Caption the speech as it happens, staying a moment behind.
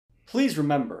Please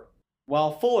remember,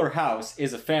 while Fuller House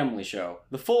is a family show,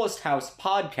 the Fullest House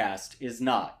podcast is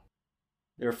not.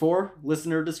 Therefore,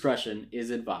 listener discretion is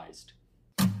advised.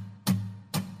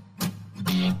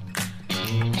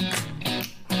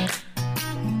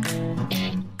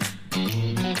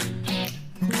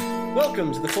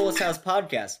 Welcome to the Fullest House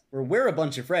podcast, where we're a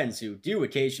bunch of friends who do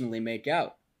occasionally make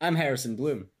out. I'm Harrison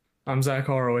Bloom. I'm Zach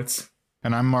Horowitz.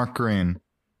 And I'm Mark Green.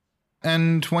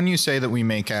 And when you say that we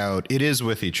make out, it is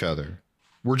with each other.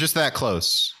 We're just that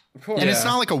close. Of course. And it's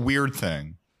not like a weird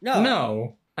thing.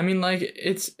 No. I mean, like,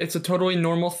 it's a totally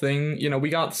normal thing. You know, we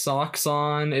got socks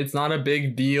on. It's not a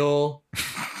big deal.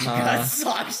 You got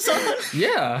socks on?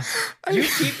 Yeah. You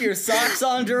keep your socks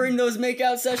on during those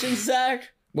makeout sessions, Zach?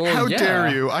 Well, How yeah. dare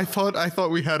you? I thought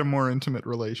we had a more intimate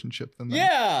relationship than that.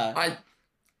 Yeah.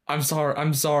 I'm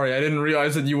sorry. I didn't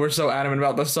realize that you were so adamant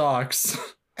about the socks.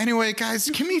 Anyway, guys,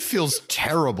 Kimmy feels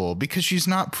terrible because she's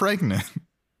not pregnant.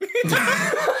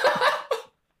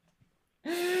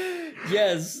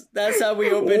 Yes, that's how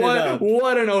we open it up.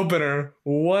 What an opener.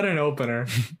 What an opener.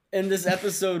 In this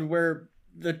episode where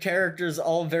the characters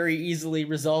all very easily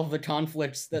resolve the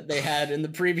conflicts that they had in the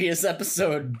previous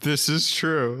episode. This is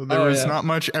true. There was not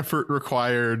much effort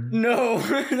required. No,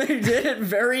 they did it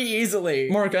very easily.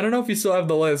 Mark, I don't know if you still have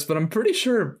the list, but I'm pretty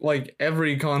sure, like,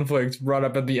 every conflict brought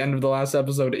up at the end of the last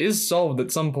episode is solved at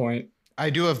some point. I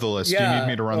do have the list. Yeah, do you need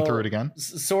me to run through it again?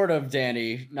 Sort of,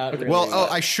 Danny. Not really. Well,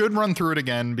 I should run through it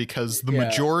again because the Yeah.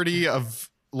 majority of,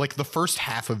 like, the first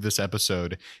half of this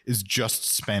episode is just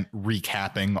spent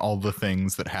recapping all the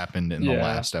things that happened in the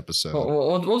last episode.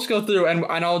 We'll just go through and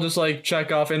I'll just, like,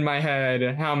 check off in my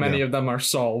head how many of them are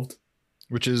solved.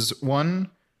 Which is, one,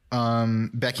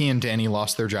 Becky and Danny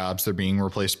lost their jobs. They're being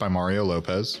replaced by Mario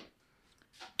Lopez.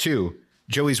 2,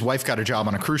 Joey's wife got a job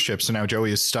on a cruise ship, so now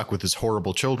Joey is stuck with his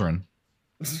horrible children.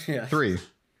 Yeah. 3,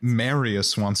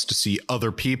 Marius wants to see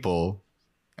other people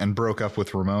and broke up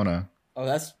with Ramona. Oh,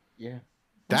 that's, yeah.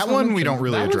 That one we don't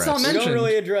really That one's address. not We mentioned. don't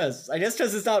really address. I guess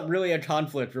because it's not really a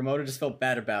conflict. Ramona just felt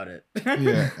bad about it.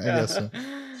 Yeah, I guess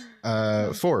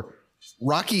so. 4,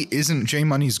 Rocky isn't J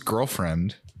Money's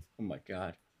girlfriend. Oh my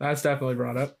god. That's definitely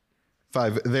brought up.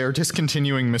 5, they're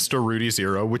discontinuing Mr. Rudy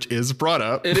Zero, which is brought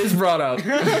up. It is brought up.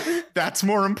 That's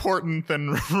more important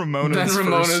than Ramona's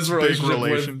first big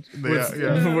relation.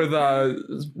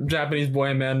 with Japanese boy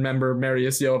and man member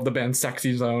Marius Yo of the band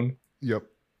Sexy Zone. Yep.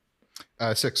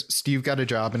 6, Steve got a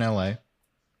job in LA.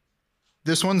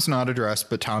 This one's not addressed,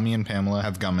 but Tommy and Pamela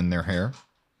have gum in their hair.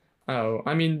 Oh,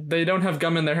 I mean, they don't have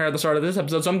gum in their hair at the start of this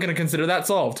episode, so I'm going to consider that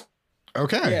solved.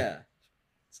 Okay. Yeah.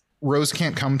 Rose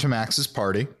can't come to Max's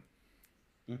party.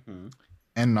 Mm-hmm.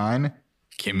 And 9,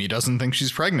 Kimmy doesn't think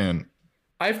she's pregnant.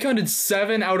 I've counted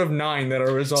 7 out of 9 that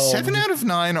are resolved. 7 out of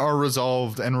 9 are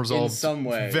resolved and resolved In some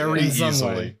way. very in some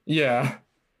easily. way. Yeah.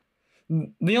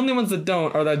 The only ones that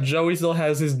don't are that Joey still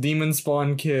has his demon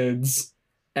spawn kids,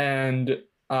 and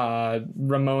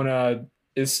Ramona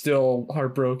is still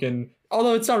heartbroken.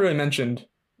 Although it's not really mentioned.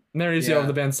 Marius Yo of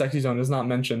the band Sexy Zone is not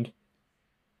mentioned.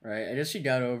 Right. I guess she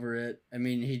got over it. I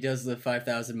mean, he does live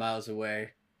 5,000 miles away.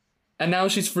 And now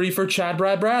she's free for Chad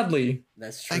Bradley.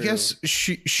 That's true. I guess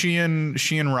she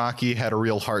and Rocky had a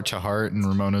real heart to heart, and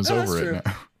Ramona's over that's it true.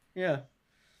 now. Yeah.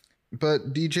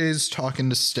 But DJ's talking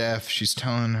to Steph. She's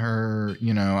telling her,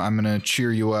 you know, I'm going to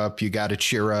cheer you up. You got to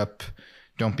cheer up.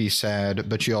 Don't be sad.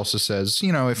 But she also says,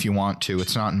 you know, if you want to,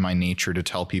 it's not in my nature to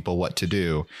tell people what to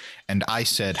do. And I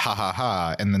said, ha ha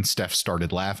ha. And then Steph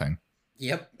started laughing.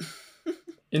 Yep.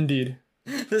 Indeed.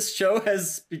 This show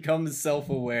has become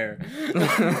self-aware.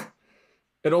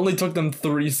 It only took them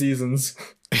 3 seasons.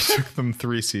 It took them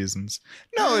 3 seasons.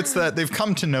 No, it's that they've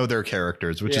come to know their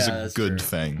characters, which is a that's good true.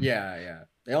 thing. Yeah, yeah.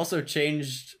 They also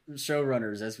changed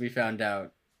showrunners, as we found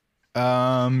out.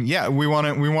 Yeah, we want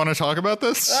to talk about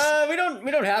this? We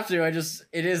don't have to.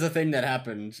 It is a thing that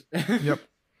happened. Yep.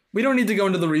 We don't need to go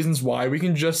into the reasons why. We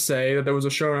can just say that there was a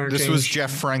showrunner change. This was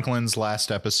Jeff Franklin's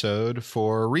last episode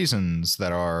for reasons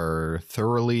that are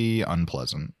thoroughly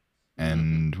unpleasant.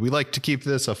 And we like to keep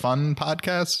this a fun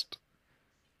podcast.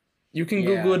 You can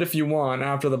Google it if you want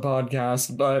after the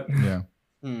podcast, but Yeah.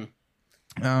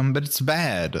 But it's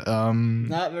bad.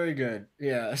 Not very good.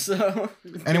 Yeah, so...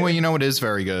 Anyway, you know what is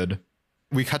very good?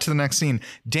 We cut to the next scene.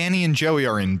 Danny and Joey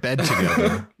are in bed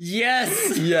together.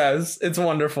 Yes! yes, it's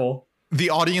wonderful. The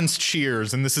audience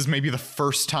cheers, and this is maybe the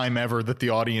first time ever that the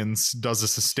audience does a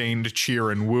sustained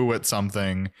cheer and woo at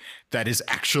something that is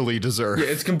actually deserved. Yeah,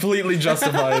 it's completely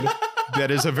justified. That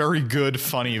is a very good,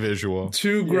 funny visual.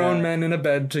 2 grown men in a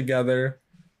bed together.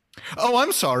 Oh,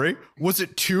 I'm sorry. Was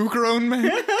it 2 grown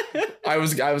men? I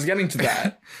was getting to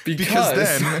that Because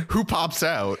then, who pops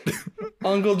out?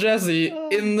 Uncle Jesse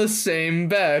in the same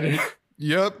bed.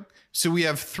 Yep. So we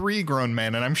have 3 grown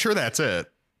men, and I'm sure that's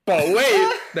it. But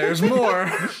wait, there's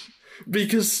more.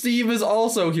 Because Steve is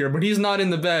also here, but he's not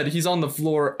in the bed. He's on the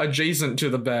floor adjacent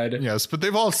to the bed. Yes, but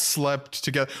they've all slept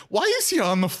together. Why is he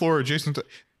on the floor adjacent to...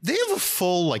 They have a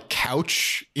full, like,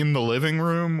 couch in the living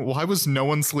room. Why was no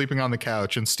one sleeping on the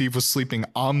couch and Steve was sleeping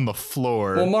on the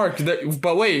floor? Well, Mark,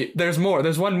 but wait, there's more.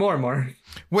 There's one more, Mark.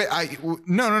 Wait,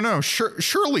 no.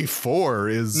 Surely 4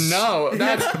 is... No,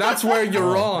 that's where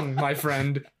you're wrong, my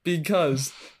friend.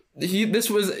 Because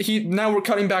now we're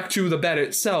cutting back to the bed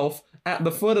itself. At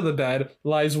the foot of the bed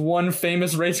lies one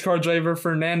famous race car driver,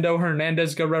 Fernando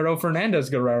Hernandez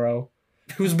Guerrero,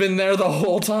 who's been there the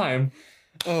whole time.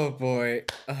 Oh boy,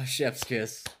 chef's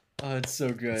kiss. Oh, it's so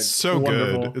good. It's so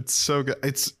Wonderful. good. It's so good.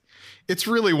 It's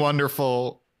really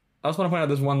wonderful. I just want to point out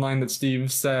this one line that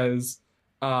Steve says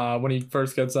when he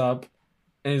first gets up.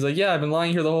 And he's like, yeah, I've been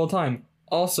lying here the whole time.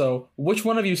 Also, which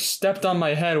one of you stepped on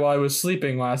my head while I was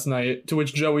sleeping last night? To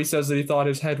which Joey says that he thought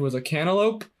his head was a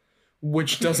cantaloupe,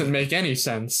 which doesn't make any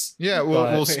sense. Yeah,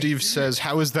 well, Steve says,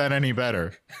 how is that any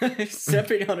better?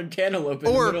 Stepping on a cantaloupe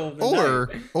in the middle of the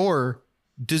night. Or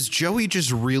does Joey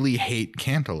just really hate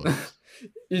cantaloupe?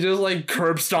 He just like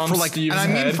curb stomps Steve's head.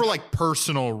 And I mean for like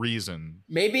personal reason.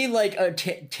 Maybe like a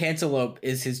cantaloupe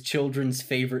is his children's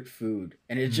favorite food,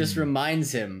 and it just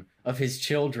reminds him of his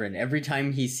children every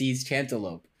time he sees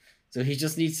cantaloupe. So he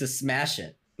just needs to smash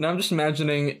it. Now I'm just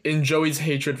imagining in Joey's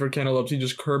hatred for cantaloupes, he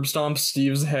just curb stomps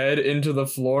Steve's head into the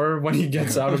floor when he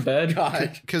gets out of bed.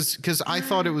 God. Because I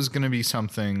thought it was going to be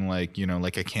something like,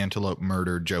 like a cantaloupe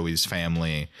murdered Joey's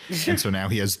family. And so now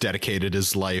he has dedicated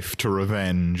his life to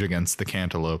revenge against the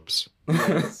cantaloupes.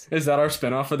 Yes. Is that our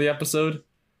spinoff for the episode?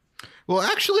 Well,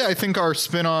 actually, I think our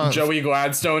spinoff... Joey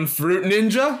Gladstone Fruit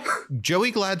Ninja? Joey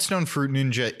Gladstone Fruit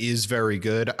Ninja is very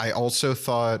good. I also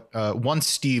thought once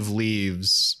Steve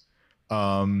leaves...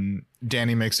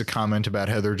 Danny makes a comment about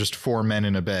how there are just 4 men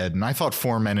in a bed, and I thought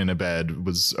 4 men in a bed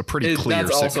was a pretty clear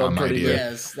sitcom idea.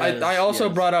 Yes, I also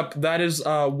brought up that is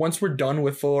once we're done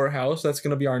with Fuller House, that's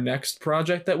going to be our next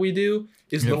project that we do.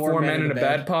 Is the 4 Men in a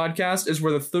Bed podcast, is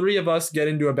where the 3 of us get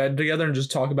into a bed together and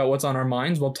just talk about what's on our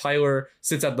minds, while Tyler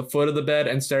sits at the foot of the bed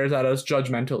and stares at us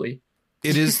judgmentally.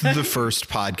 It is the first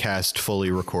podcast fully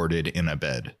recorded in a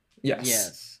bed.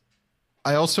 Yes.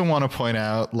 I also want to point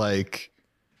out,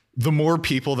 the more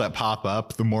people that pop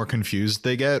up, the more confused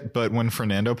they get. But when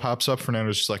Fernando pops up,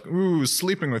 Fernando's just like, ooh,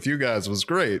 sleeping with you guys was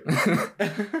great.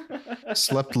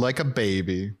 Slept like a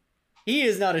baby. He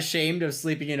is not ashamed of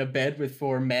sleeping in a bed with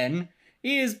 4 men.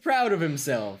 He is proud of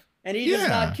himself, and he does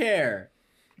not care.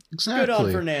 Exactly. Good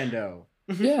on Fernando.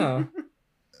 Yeah.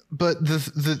 But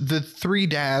the 3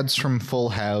 dads from Full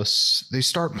House, they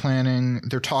start planning.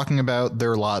 They're talking about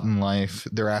their lot in life.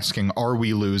 They're asking, are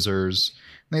we losers?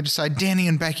 And they decide Danny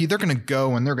and Becky, they're going to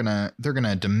go and they're going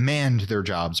to demand their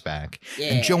jobs back.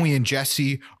 Yeah. And Joey and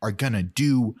Jesse are going to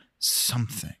do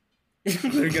something.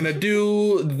 They're going to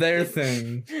do their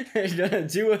thing. They're going to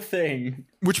do a thing.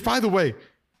 Which, by the way,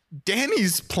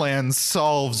 Danny's plan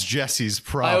solves Jesse's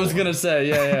problem. I was gonna say,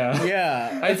 yeah.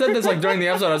 Yeah. I said this during the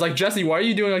episode. I was like, Jesse, why are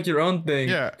you doing your own thing?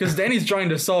 Yeah. Because Danny's trying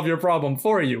to solve your problem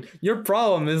for you. Your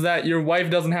problem is that your wife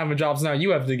doesn't have a job, so now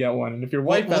you have to get one. And if your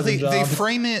wife has a job,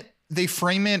 they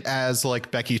frame it as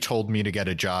like Becky told me to get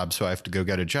a job, so I have to go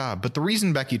get a job. But the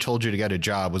reason Becky told you to get a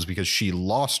job was because she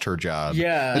lost her job.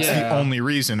 Yeah. That's the only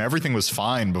reason. Everything was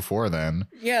fine before then.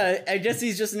 Yeah, I guess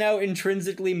he's just now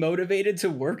intrinsically motivated to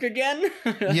work again.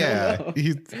 Yeah.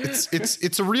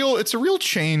 It's a real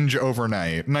change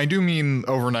overnight. And I do mean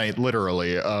overnight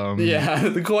literally.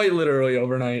 Yeah, quite literally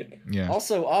overnight. Yeah.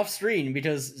 Also off screen,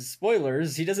 because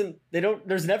spoilers,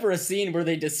 there's never a scene where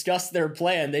they discuss their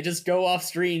plan. They just go off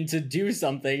screen to do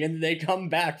something and they come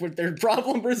back with their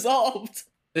problem resolved.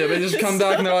 Yeah, they just come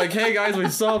back and they're like, hey guys, we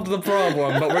solved the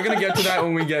problem, but we're gonna get to that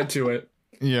when we get to it.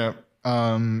 Yeah.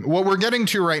 What we're getting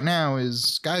to right now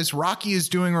is, guys, Rocky is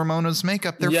doing Ramona's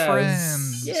makeup. They're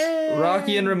friends. Yeah.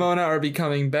 Rocky and Ramona are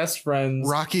becoming best friends.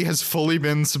 Rocky has fully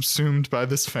been subsumed by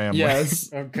this family. Yes.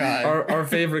 Oh god. Our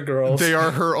favorite girls. They are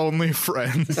her only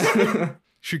friends.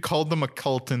 She called them a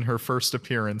cult in her first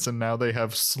appearance, and now they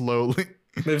have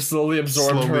They've slowly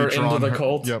absorbed her into the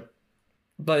cult. Yep.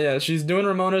 But yeah, she's doing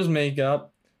Ramona's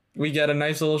makeup. We get a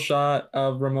nice little shot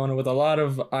of Ramona with a lot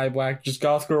of eye black, just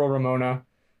goth girl Ramona.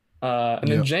 And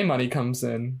then J Money comes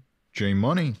in. J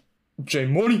Money.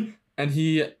 And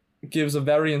he gives a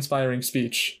very inspiring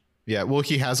speech. Yeah, well,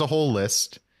 he has a whole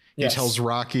list. Yes. He tells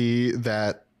Rocky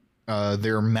that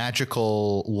their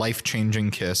magical,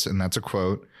 life-changing kiss, and that's a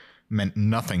quote, meant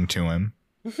nothing to him.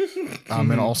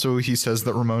 And also he says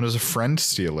that Ramona's a friend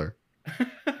stealer.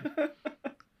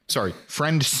 Sorry,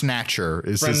 friend snatcher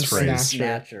is Friend his phrase.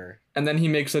 Snatcher. And then he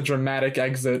makes a dramatic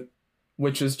exit,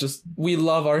 which is just, we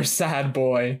love our sad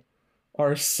boy.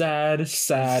 Our sad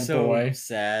So boy.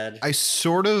 sad. I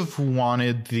sort of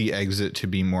wanted the exit to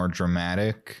be more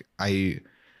dramatic. I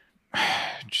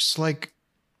just like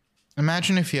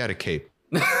imagine if he had a cape.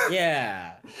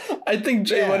 Yeah. I think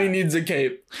J Money Yeah. needs a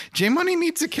cape. J Money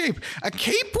needs a cape. A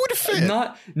cape would fit.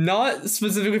 Not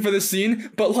specifically for this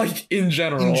scene, but like in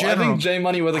general. In I general. think J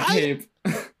Money with a cape.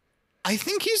 I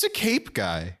think he's a cape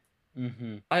guy.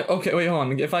 Mm-hmm. Okay, wait, hold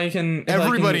on. If I can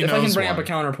Everybody if I can knows bring up one. a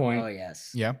counterpoint. Oh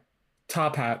yes. Yeah.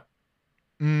 Top hat.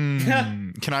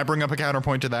 Can I bring up a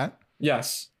counterpoint to that?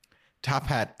 Yes. Top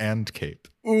hat and cape.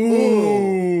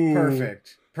 Ooh.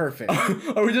 Perfect.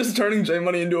 Are we just turning J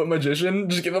Money into a magician?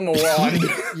 Just give him a wand.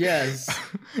 Yes.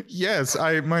 Yes,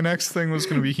 my next thing was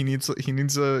gonna be he needs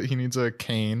a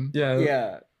cane. Yeah.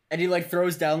 Yeah. And he like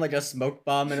throws down like a smoke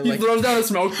bomb and it He like throws down a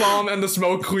smoke bomb and the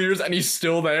smoke clears and he's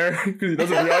still there because he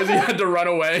doesn't realize he had to run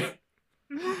away.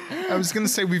 I was gonna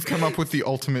say we've come up with the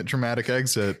ultimate dramatic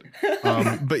exit,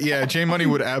 but yeah, J Money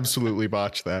would absolutely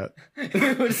botch that.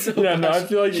 it was so Yeah, no, I much-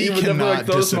 feel like He he would definitely like cannot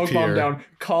throw the smoke bomb disappear. down,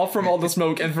 cough from all the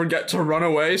smoke, and forget to run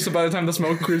away. So by the time the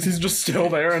smoke clears, he's just still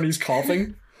there and he's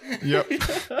coughing. Yep.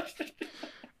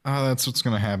 Oh, that's what's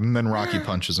gonna happen. Then Rocky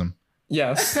punches him.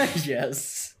 Yes.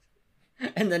 yes.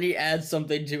 And then he adds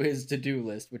something to his to-do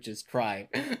list, which is cry.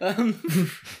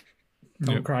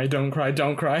 Don't cry, don't cry,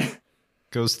 don't cry.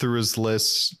 Goes through his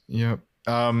list. Yep.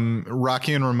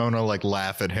 Rocky and Ramona like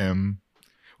laugh at him,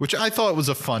 which I thought was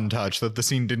a fun touch. That the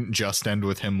scene didn't just end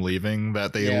with him leaving.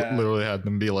 That they Yeah. literally had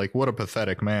them be like, "What a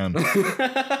pathetic man."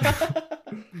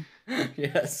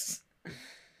 yes.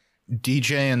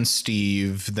 DJ and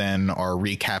Steve then are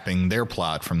recapping their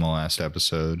plot from the last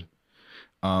episode.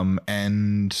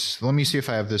 And let me see if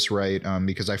I have this right,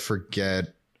 because I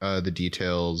forget the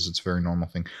details. It's a very normal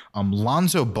thing.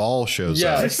 Lonzo Ball shows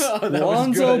up. Yes. Oh, that was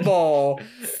Lonzo good. Ball,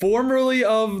 formerly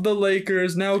of the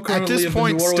Lakers, now At currently this of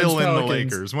point, the New Orleans still in the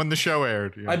Pelicans. Lakers when the show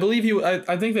aired. Yeah. I believe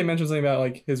I think they mentioned something about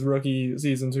like his rookie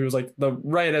season. So he was like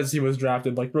right as he was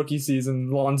drafted, like rookie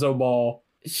season, Lonzo Ball.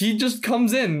 He just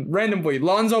comes in randomly.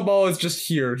 Lonzo Ball is just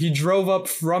here. He drove up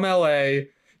from LA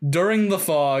during the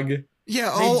fog. Yeah,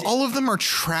 all of them are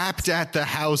trapped at the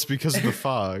house because of the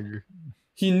fog.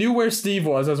 He knew where Steve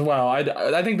was as well.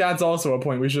 I think that's also a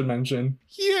point we should mention.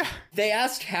 Yeah. They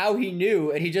asked how he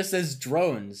knew, and he just says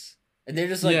drones. And they're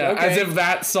just like, yeah, okay, as if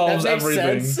that solves that makes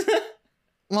everything. sense.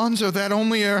 Lonzo, that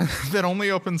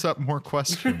only opens up more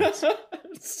questions.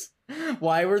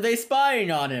 Why were they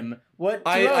spying on him? What?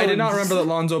 I did not drones? remember that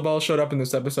Lonzo Ball showed up in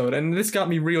this episode, and this got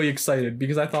me really excited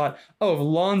because I thought, oh, if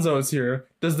Lonzo's here,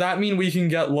 does that mean we can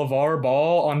get LeVar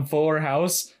Ball on Fuller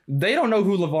House? They don't know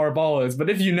who LeVar Ball is, but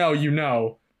if you know, you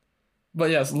know. But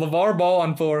yes, LeVar Ball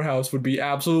on Fuller House would be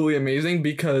absolutely amazing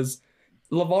because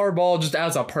LeVar Ball, just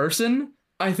as a person,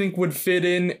 I think would fit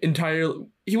in entirely.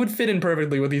 He would fit in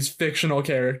perfectly with these fictional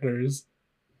characters.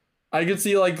 I could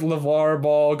see like LeVar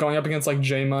Ball going up against like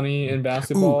J Money in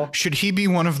basketball. Ooh, should he be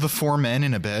one of the four men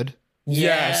in a bed?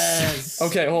 Yes.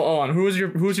 Okay, hold on. Who's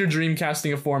your dream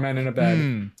casting of four men in a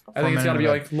bed? I think it's got to be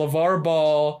like LeVar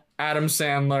Ball, Adam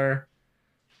Sandler.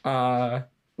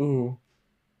 Ooh.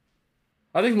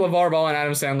 I think LeVar Ball and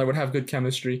Adam Sandler would have good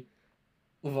chemistry.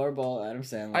 LeVar Ball, Adam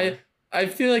Sandler. I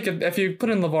feel like if you put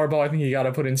in LeVar Ball, I think you got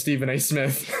to put in Stephen A.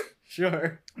 Smith.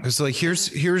 Sure. Because like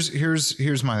here's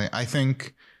my thing. I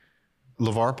think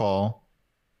LeVar Ball,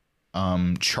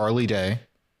 Charlie Day,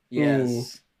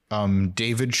 Yes.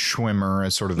 David Schwimmer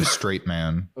as sort of a straight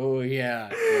man. Oh yeah.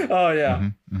 Oh yeah.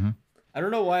 I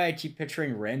don't know why I keep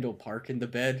picturing Randall Park in the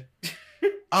bed.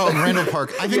 Oh, Randall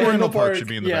Park. I think Randall Park should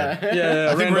be in the yeah. bed.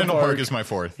 Yeah. I think Randall Park is my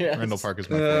fourth. Yes. Randall Park is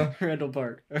my Yeah. fourth. Randall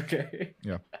Park. Okay.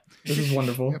 Yeah. This is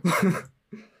wonderful.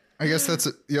 I guess that's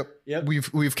it. Yep. Yep.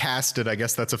 We've cast it. I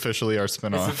guess that's officially our It's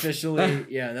spinoff. officially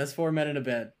that's 4 men in a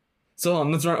bed. So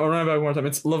let's run it back one more time.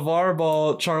 It's LeVar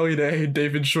Ball, Charlie Day,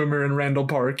 David Schwimmer, and Randall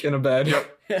Park in a bed.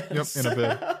 Yep. Yes. Yep, in a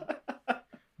bed.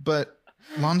 But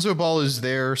Lonzo Ball is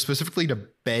there specifically to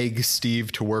beg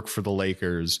Steve to work for the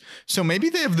Lakers. So maybe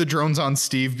they have the drones on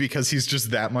Steve because he's just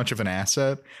that much of an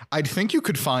asset. I'd think you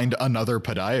could find another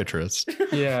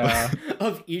podiatrist. Yeah.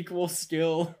 Of equal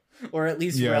skill, or at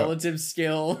least Yeah. relative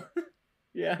skill.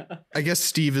 Yeah. I guess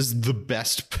Steve is the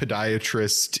best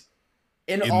podiatrist.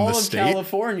 In In all the of state?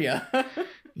 California.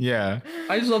 Yeah.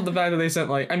 I just love the fact that they sent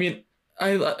like I mean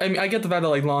I get the fact that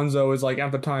like Lonzo is like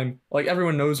at the time like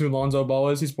everyone knows who Lonzo Ball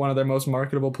is. He's one of their most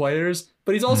marketable players,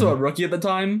 but he's also a rookie at the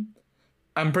time.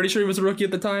 I'm pretty sure he was a rookie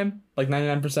at the time, like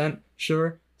 99%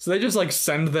 sure. So they just like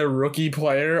send their rookie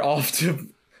player off to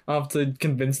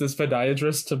convince this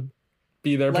podiatrist to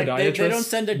be their Like podiatrist. they don't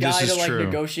send a This guy is to like true.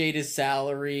 negotiate his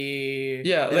salary.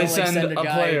 Yeah, they don't, send like, a a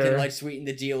guy who player. can like sweeten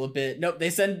the deal a bit. Nope, they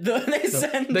send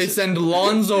They send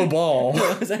Lonzo Ball.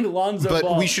 they send Lonzo But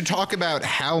Ball. we should talk about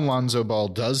how Lonzo Ball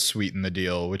does sweeten the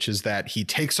deal, which is that he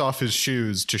takes off his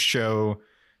shoes to show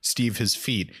Steve his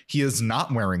feet. He is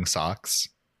not wearing socks.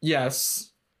 Yes.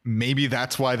 Maybe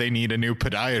that's why they need a new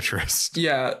podiatrist.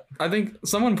 Yeah, I think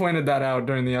someone pointed that out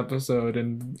during the episode,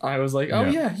 and I was like, oh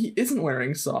yeah, he isn't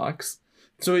wearing socks.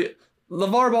 So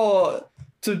LeVar Ball,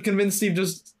 to convince Steve,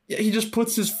 he just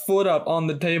puts his foot up on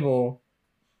the table,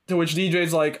 to which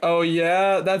DJ's like, oh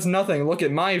yeah, that's nothing. Look at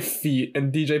my feet.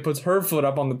 And DJ puts her foot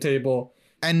up on the table.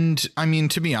 And I mean,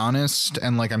 to be honest,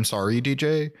 and like, I'm sorry,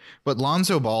 DJ, but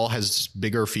Lonzo Ball has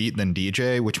bigger feet than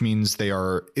DJ, which means they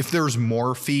are, if there's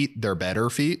more feet, they're better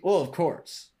feet. Well, of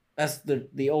course. That's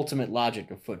the ultimate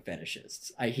logic of foot fetishists.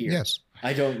 I hear. Yes.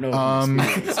 I don't know.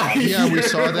 Yeah, we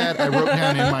saw that. I wrote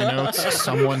down in my notes,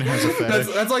 someone has a fetish.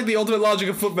 That's like the ultimate logic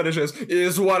of foot fetishes.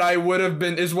 Is what I would have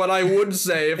been, is what I would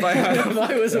say if I had. If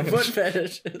I was a foot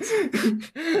fetishist.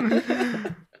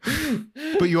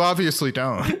 But you obviously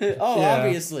don't. Oh, Yeah.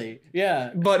 obviously.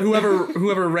 Yeah. But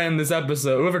whoever ran this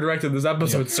episode, whoever directed this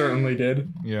episode certainly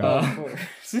did. Yeah. Of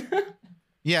course.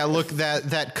 Yeah, look,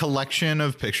 that collection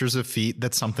of pictures of feet,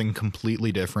 that's something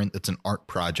completely different. That's an art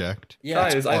project.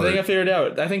 Yeah. Guys, I think I figured it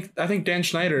out. I think Dan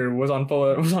Schneider was on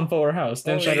Fuller House.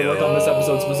 Dan Schneider worked on this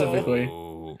episode specifically.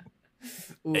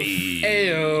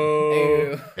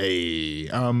 Ayo.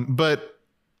 Ew. But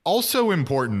also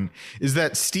important is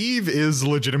that Steve is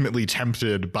legitimately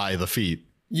tempted by the feet.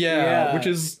 Yeah, Yeah. which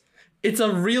is, it's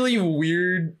a really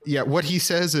weird. Yeah, what he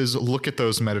says is, look at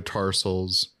those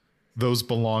metatarsals. Those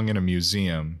belong in a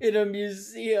museum. In a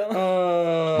museum.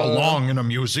 Belong in a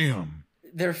museum.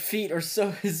 His feet are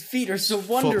so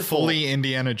wonderful. Fully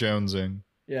Indiana Jonesing.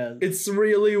 Yeah. It's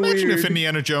really Imagine weird. if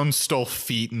Indiana Jones stole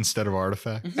feet instead of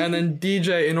artifacts. And then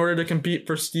DJ, in order to compete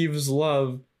for Steve's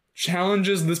love,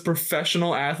 challenges this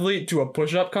professional athlete to a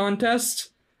push-up contest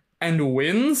and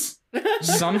wins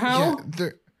somehow.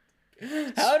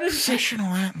 How does she?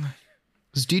 Professional athlete.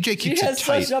 Because DJ She keeps it has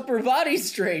tight. such upper body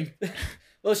strength.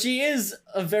 Well, she is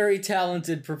a very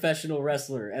talented professional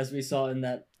wrestler, as we saw in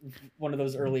that one of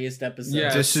those earliest episodes.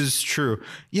 Yeah. This is true.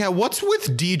 Yeah, what's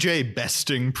with DJ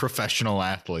besting professional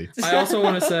athletes? I also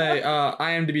want to say,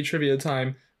 IMDb trivia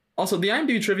time. Also, the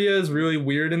IMDb trivia is really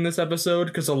weird in this episode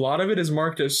because a lot of it is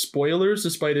marked as spoilers,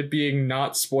 despite it being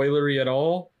not spoilery at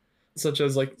all. Such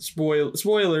as like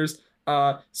spoilers.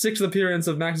 6th appearance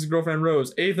of Max's girlfriend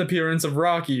Rose. 8th appearance of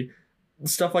Rocky.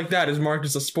 Stuff like that is marked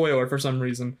as a spoiler for some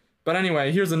reason. But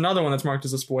anyway, here's another one that's marked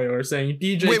as a spoiler, saying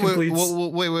DJ completes.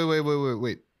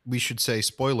 Wait. We should say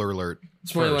spoiler alert.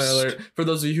 Spoiler first. alert for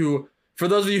those of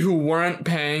you who weren't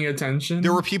paying attention.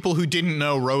 There were people who didn't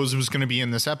know Rose was going to be in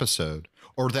this episode,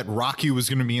 or that Rocky was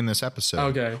going to be in this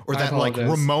episode, Okay, or I that like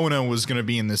apologize. Ramona was going to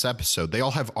be in this episode. They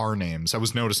all have our names. I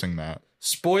was noticing that.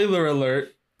 Spoiler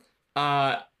alert.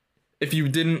 If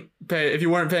you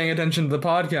weren't paying attention to the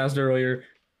podcast earlier,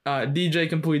 DJ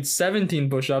completes 17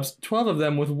 push-ups, 12 of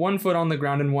them with one foot on the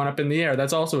ground and one up in the air.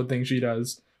 That's also a thing she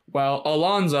does. While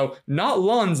Alonzo, not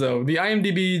Lonzo, the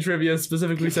IMDb trivia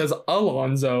specifically says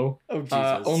Alonzo, Oh,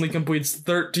 Jesus. only completes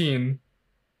 13.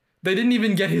 They didn't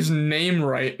even get his name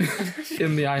right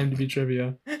in the IMDb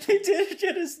trivia. They did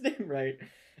get his name right.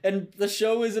 And the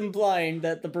show is implying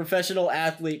that the professional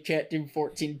athlete can't do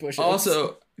 14 push-ups.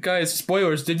 Also, guys,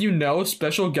 spoilers, did you know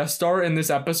special guest star in this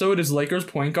episode is Lakers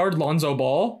point guard Lonzo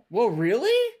Ball? Whoa,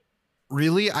 really?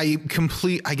 Really, I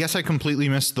guess I completely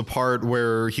missed the part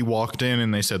where he walked in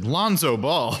and they said Lonzo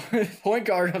Ball. Point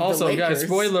guard of Also, the Lakers. guys,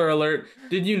 spoiler alert,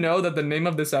 did you know that the name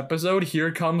of this episode, Here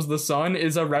Comes the Sun,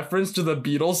 is a reference to the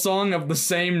Beatles song of the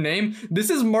same name? This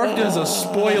is marked as a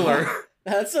spoiler.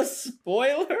 That's a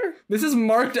spoiler? This is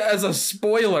marked as a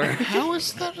spoiler. How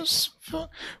is that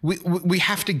we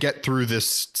have to get through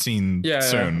this scene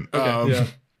soon. Yeah. Okay, yeah.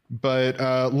 But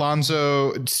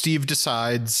Steve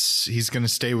decides he's going to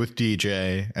stay with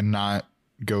DJ and not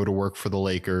go to work for the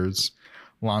Lakers.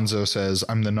 Lonzo says,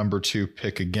 I'm the number 2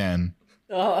 pick again.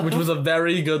 Which was a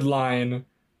very good line.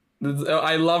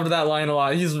 I loved that line a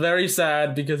lot. He's very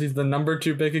sad because he's the number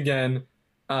 2 pick again.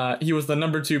 He was the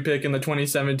number 2 pick in the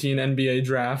 2017 NBA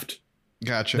draft.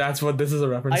 Gotcha. That's what this is a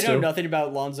reference I to. know nothing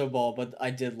about Lonzo Ball, but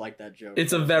I did like that joke.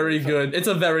 It's a very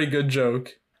good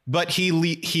joke. But he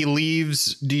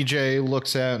leaves. DJ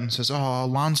looks out and says, "Oh,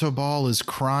 Lonzo Ball is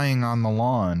crying on the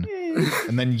lawn,"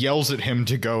 and then yells at him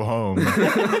to go home.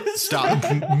 Stop,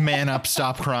 man up,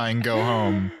 stop crying, go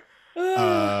home.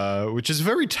 Which is a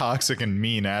very toxic and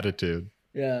mean attitude.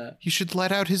 Yeah. He should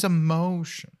let out his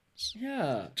emotions.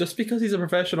 Yeah. Just because he's a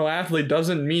professional athlete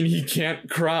doesn't mean he can't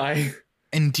cry.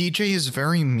 And DJ is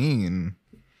very mean.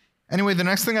 Anyway, the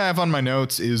next thing I have on my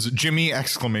notes is Jimmy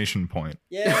exclamation point.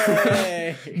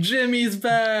 Yay! Jimmy's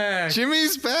back.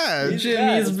 Jimmy's back. He's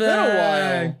Jimmy's It's been a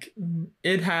back.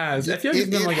 It has. I feel like it's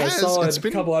been like a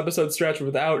solid couple episode stretch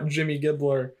without Jimmy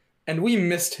Gibbler, and we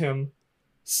missed him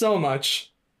so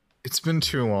much. It's been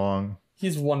too long.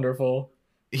 He's wonderful.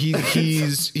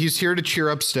 He's here to cheer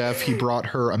up Steph. He brought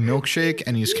her a milkshake,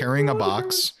 and he's carrying a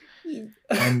box.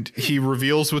 And he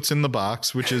reveals what's in the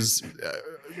box, which is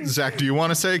Zach. Do you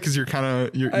want to say? Because you're kind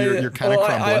of you're kind of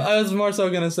crumbling. I was more so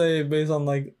gonna say based on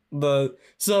like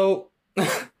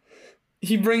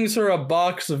he brings her a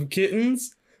box of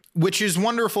kittens, which is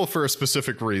wonderful for a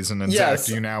specific reason. And yes. Zach,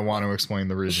 do you now want to explain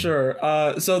the reason? Sure.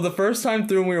 So the first time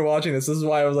through when we were watching this is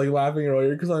why I was like laughing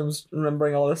earlier because I was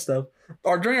remembering all this stuff.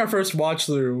 During our first watch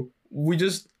through, we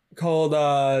just called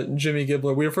Jimmy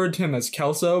Gibbler. We referred to him as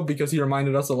Kelso because he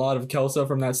reminded us a lot of Kelso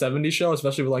from that 70s show,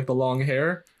 especially with like the long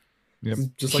hair. Yep.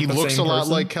 Just like he the looks same a lot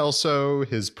person. like Kelso.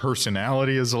 His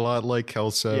personality is a lot like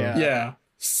Kelso. Yeah.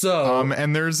 So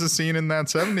and there's a scene in that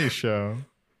 70s show.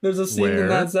 there's a scene in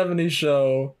that 70s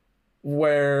show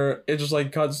where it just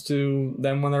like cuts to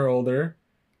them when they're older,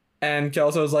 and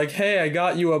Kelso's like, "Hey, I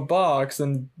got you a box,"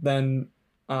 and then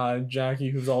Jackie,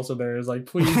 who's also there, is like,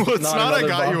 "Please, Well, it's not I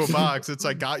got you a box." box. It's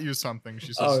I got you something. She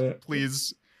says, Oh, yeah.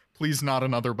 please not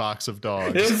another box of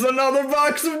dogs. It's another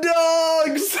box of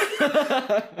dogs.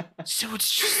 So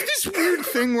it's just this weird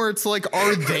thing where it's like,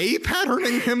 are they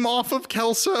patterning him off of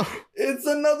Kelso? It's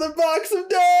another box of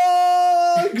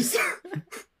dogs.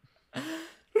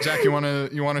 Zach, you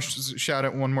wanna shout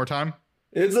it one more time?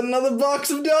 It's another box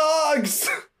of dogs.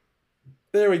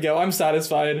 There we go. I'm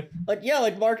satisfied.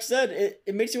 Like Mark said,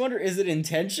 it makes you wonder, is it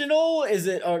intentional? Is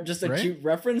it just a Right? cute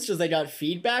reference because they got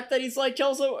feedback that he's like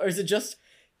Kelso? Or is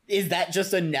that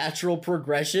just a natural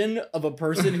progression of a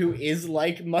person who is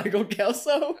like Michael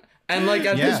Kelso? And like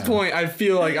at this point, I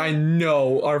feel like I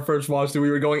know our first watch through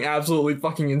we were going absolutely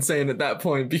fucking insane at that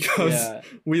point because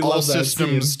we All love that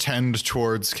systems scene. tend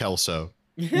towards Kelso.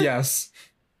 Yes.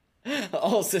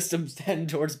 All systems tend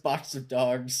towards box of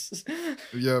dogs.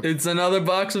 Yep. It's another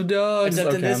box of dogs.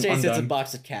 Except in this I'm case, it's a done.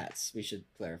 box of cats. We should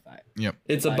clarify. Yep.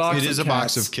 It's a box It of is a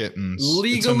cats. box of kittens.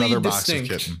 Legally it's another distinct.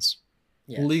 box of kittens.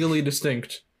 Yeah. Legally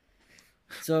distinct.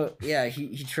 So yeah,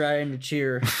 he trying to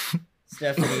cheer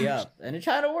Stephanie up, and it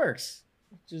kind of works.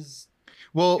 Just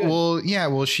Well,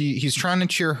 he's trying to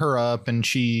cheer her up, and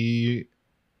she's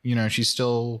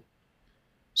still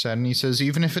sad, and he says,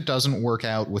 even if it doesn't work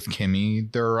out with Kimmy,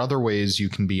 there are other ways you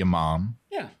can be a mom.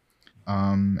 yeah.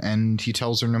 And he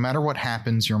tells her, no matter what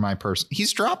happens, you're my person.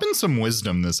 He's dropping some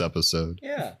wisdom this episode.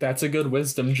 Yeah. That's a good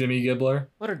wisdom, Jimmy Gibbler.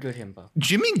 What a good himbo.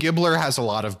 Jimmy Gibbler has a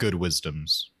lot of good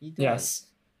wisdoms. He does. Yes.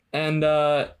 And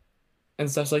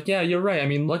Steph's like, yeah, you're right. I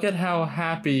mean, look at how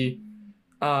happy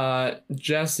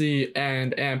Jesse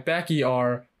and Aunt Becky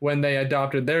are when they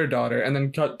adopted their daughter, and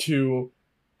then cut to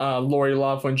Lori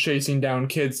Loughlin chasing down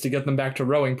kids to get them back to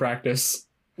rowing practice.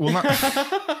 Well,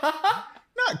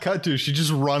 not cut to. She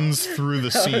just runs through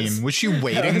the scene. Was she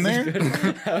waiting there?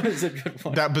 That was a good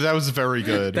one. But that was very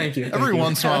good. Thank you. Every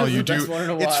once in a while you That was do. the best one in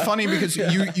a It's while. funny because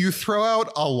you throw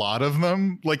out a lot of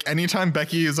them. Like anytime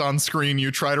Becky is on screen, you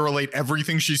try to relate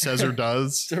everything she says or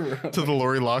does to the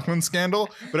Lori Loughlin scandal.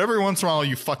 But every once in a while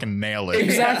you fucking nail it.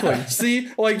 Exactly.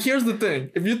 See, like, here's the thing.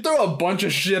 If you throw a bunch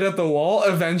of shit at the wall,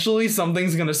 eventually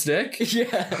something's gonna stick.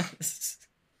 Yes.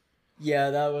 Yeah,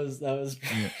 that was.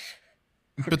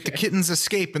 But the kittens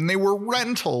escape and they were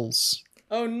rentals.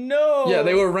 Oh no. Yeah,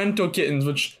 they were rental kittens,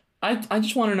 which I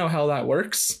just want to know how that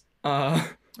works.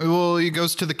 Well, he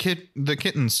goes to the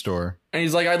kitten store. And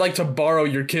he's like, I'd like to borrow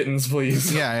your kittens,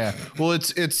 please. Yeah. Well,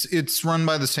 it's run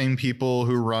by the same people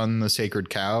who run the Sacred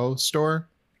Cow store.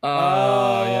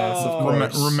 Yes, of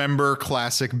course. Remember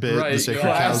classic bit, the Right, Sacred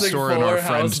yeah. Cow Classic store, and our Fuller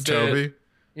friend House bit. Toby.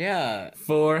 Yeah.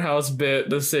 Fuller House bit,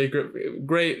 the sacred,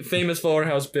 great, famous Fuller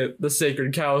House bit, the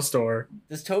Sacred Cow store.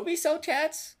 Does Toby sell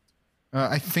cats?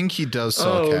 I think he does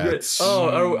sell cats. Great.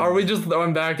 Oh, are we just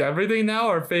throwing back everything now?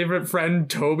 Our favorite friend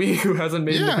Toby, who hasn't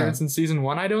made an Yeah. appearance in season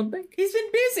 1, I don't think. He's been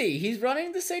busy. He's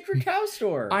running the Sacred Cow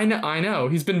store. I know.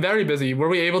 He's been very busy. Were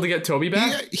we able to get Toby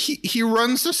back? He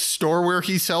runs a store where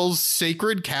he sells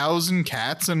sacred cows and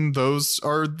cats, and those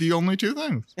are the only two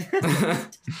things.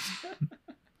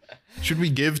 Should we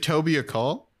give Toby a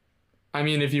call? I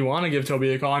mean, if you want to give Toby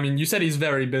a call, I mean, you said he's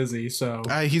very busy, so.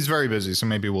 He's very busy, so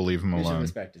maybe we'll leave him We should alone.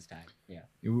 respect his time. Yeah.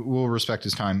 We'll respect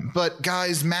his time. But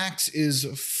guys, Max is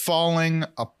falling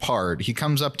apart. He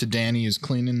comes up to Danny, who's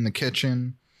cleaning the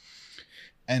kitchen,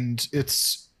 and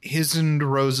it's his and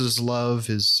Rose's love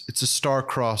it's a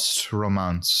star-crossed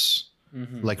romance,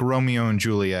 like Romeo and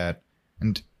Juliet.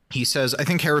 And he says, I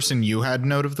think, Harrison, you had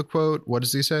note of the quote. What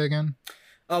does he say again?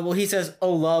 Well, he says,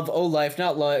 "Oh love, oh life,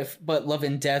 not life, but love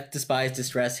and death, despised,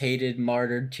 distress, hated,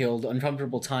 martyred, killed,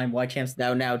 uncomfortable time. Why canst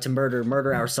thou now to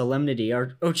murder our solemnity?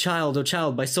 O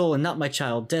child, my soul, and not my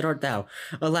child, dead art thou.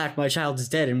 Alack, my child is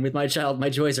dead, and with my child my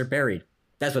joys are buried."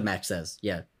 That's what Max says.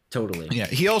 Yeah, totally. Yeah,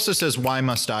 he also says, why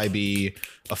must I be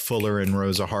a Fuller and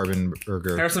Rosa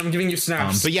Harbenberger? Harrison, I'm giving you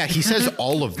snaps. But yeah, he says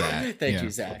all of that. Thank you,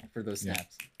 Zach, for those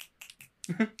snaps.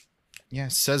 Yeah,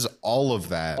 says all of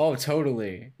that. Oh,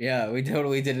 totally. Yeah, we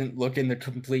totally didn't look in the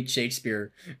complete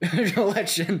Shakespeare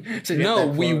collection to get No,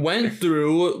 that we quote. went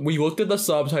through, we looked at the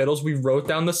subtitles, we wrote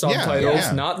down the subtitles,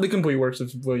 yeah. not the complete works of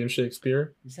William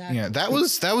Shakespeare. Exactly. Yeah, that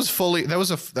was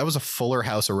a Fuller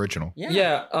House original. Yeah.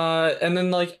 Yeah, and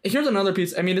then like here's another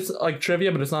piece. I mean, it's like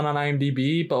trivia, but it's not on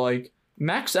IMDb. But like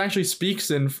Max actually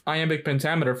speaks in iambic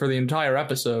pentameter for the entire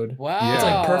episode. Wow. It's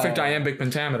like perfect iambic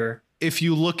pentameter. If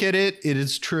you look at it, it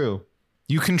is true.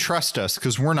 You can trust us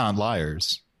because we're not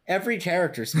liars. Every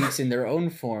character speaks in their own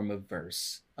form of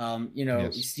verse.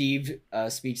 Yes. Steve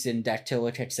speaks in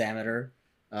dactylic hexameter.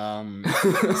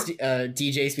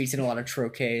 DJ speaks in a lot of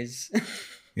trochees.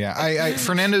 Yeah, I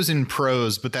Fernando's in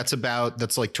prose, but that's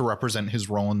like to represent his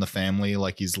role in the family,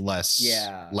 like he's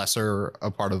lesser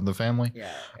a part of the family.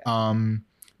 Yeah.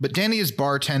 But Danny is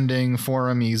bartending for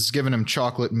him. He's giving him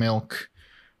chocolate milk,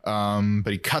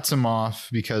 but he cuts him off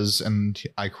because, and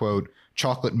I quote,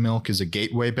 "Chocolate milk is a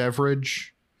gateway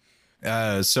beverage."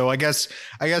 So I guess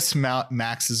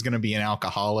Max is going to be an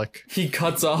alcoholic. He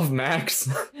cuts off Max.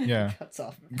 Yeah, Cuts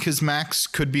off. because Max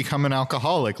could become an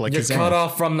alcoholic, like You're his cut aunt,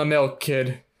 off from the milk,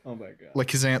 kid. Oh my god. like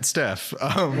his aunt Steph.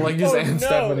 Like his Aunt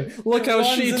Stephanie. Look how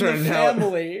she turned out.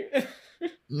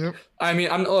 Yep. I mean,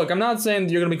 I'm not saying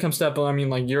you're gonna become Stephanie. I mean,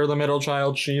 like you're the middle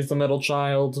child, she's the middle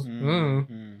child.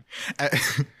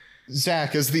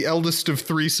 Zach, as the eldest of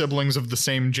 3 siblings of the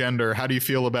same gender, how do you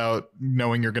feel about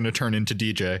knowing you're going to turn into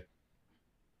DJ?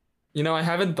 You know, I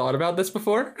haven't thought about this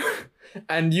before.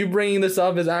 And you bringing this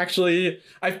up is actually,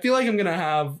 I feel like I'm gonna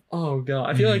have, oh god,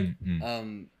 I feel like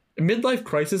midlife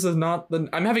crisis is not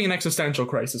I'm having an existential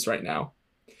crisis right now.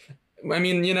 I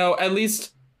mean, you know, at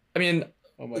least, I mean,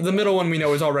 the middle one we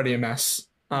know is already a mess.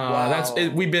 Wow. That's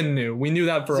it. We knew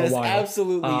that for Just a while.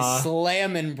 absolutely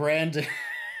slamming Brandon.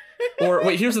 Or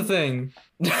wait, here's the thing.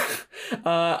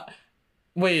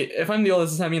 Wait, if I'm the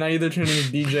oldest, does that mean I either turn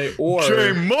into DJ or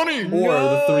J Money, or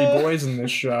the 3 boys in this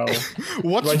show?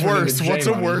 What's Do I turn worse? into J What's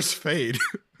a Money? worse fate?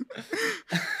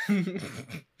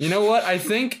 You know what? I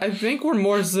think we're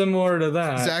more similar to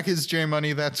that. Zach is J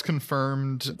Money. That's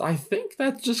confirmed. I think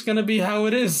that's just gonna be how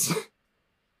it is.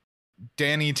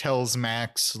 Danny tells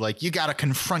Max, like, you got to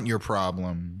confront your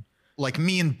problem, like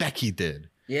me and Becky did.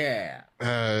 Yeah.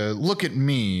 Look at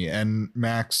me. And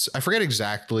Max, I forget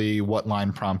exactly what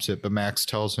line prompts it, but Max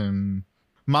tells him,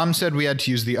 Mom said we had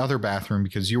to use the other bathroom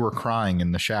because you were crying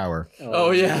in the shower.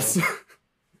 Oh yes.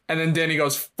 And then Danny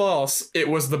goes, false. It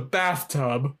was the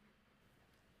bathtub.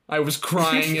 I was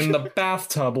crying in the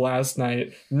bathtub last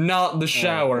night, not the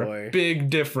shower. boy. Big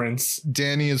difference.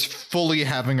 Danny is fully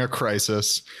having a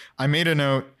crisis. I made a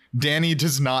note. Danny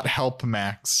does not help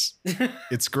Max.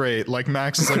 It's great. Like,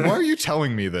 Max is like, why are you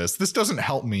telling me this? This doesn't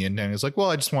help me. And Danny's like, well,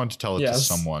 I just wanted to tell it to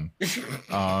someone.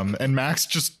 And Max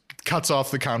just cuts off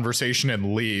the conversation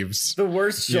and leaves. The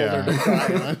worst shoulder to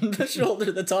cry on. The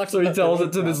shoulder that talks So he about tells their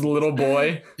it to own this little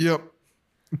boy. Yep.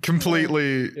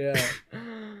 Completely Yeah.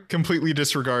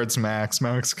 disregards Max.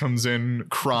 Max comes in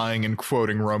crying and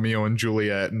quoting Romeo and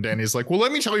Juliet. And Danny's like, well,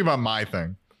 let me tell you about my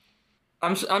thing.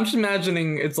 I'm just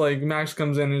imagining it's like Max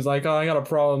comes in and he's like, oh, I got a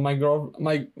problem. I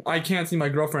can't see my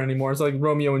girlfriend anymore. It's like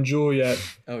Romeo and Juliet.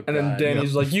 Oh, And then God.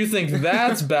 Danny's like, you think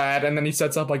that's bad? And then he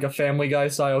sets up like a Family Guy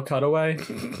style cutaway.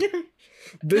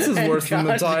 This is worse than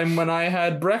the God. time when I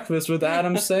had breakfast with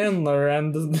Adam Sandler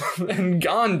and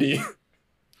Gandhi.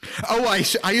 Oh, I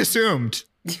assumed.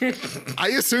 I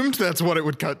assumed that's what it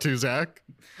would cut to, Zach.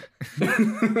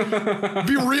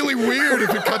 Be really weird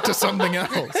if it cut to something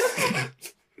else.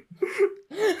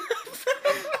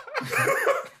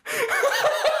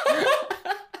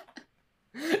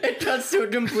 It cuts to a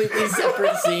completely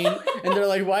separate scene, and they're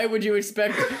like, "Why would you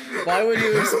expect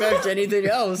anything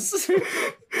else?"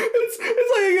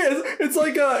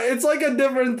 It's like a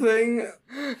different thing.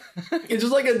 It's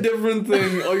just like a different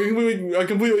thing. Like a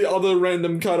completely other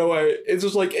random cutaway. It's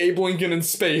just like Abe Lincoln in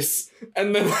space,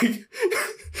 and then like,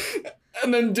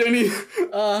 and then Danny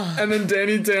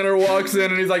Tanner walks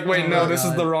in, and he's like, "Wait, no, this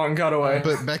is the wrong cutaway."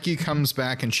 But Becky comes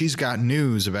back and she's got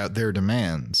news about their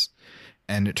demands.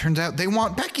 And it turns out they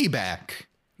want Becky back.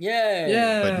 Yay!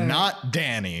 Yeah. but not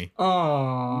Danny.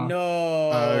 Aww.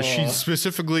 No. She's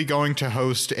specifically going to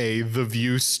host a The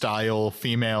View style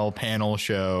female panel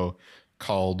show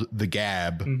called The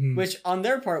Gab. Mhm. Which, on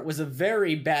their part, was a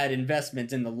very bad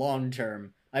investment in the long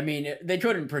term. I mean, they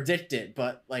couldn't predict it,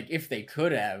 but, like, if they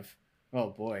could have,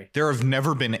 oh boy. There have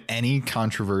never been any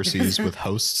controversies with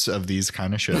hosts of these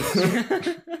kind of shows.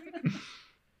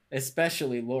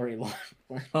 Especially Lori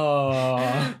Loughlin.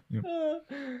 Aww.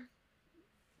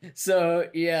 So,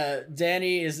 yeah,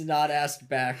 Danny is not asked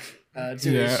back to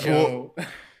Yeah, his show.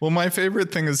 Well, my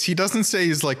favorite thing is he doesn't say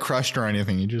he's like crushed or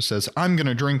anything. He just says, I'm going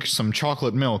to drink some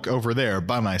chocolate milk over there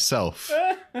by myself.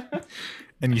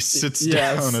 And he sits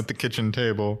down at the kitchen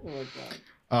table. Oh my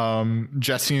God.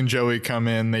 Jesse and Joey come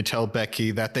in. They tell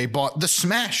Becky that they bought the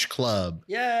Smash Club.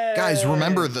 Yay! Guys,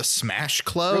 remember the Smash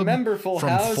Club? Remember Full from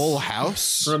House? Full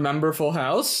House? Remember Full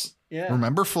House? Yeah.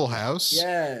 Remember Full House?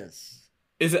 Yes.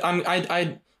 Is it?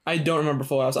 I don't remember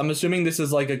Full House. I'm assuming this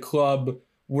is like a club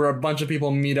where a bunch of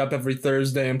people meet up every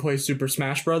Thursday and play Super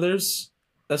Smash Brothers.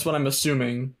 That's what I'm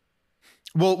assuming.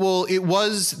 Well, it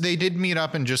was, they did meet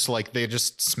up and just like, they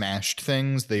just smashed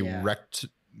things. They wrecked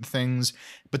things.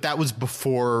 But that was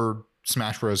before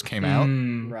Smash Bros. Came out.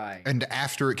 Right. And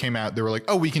after it came out, they were like,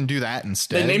 oh, we can do that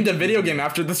instead. They named a video game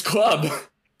after this club.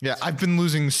 Yeah, I've been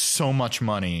losing so much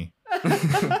money.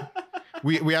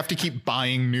 We have to keep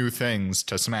buying new things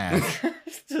to smash.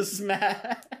 To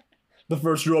smash. The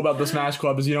first rule about the Smash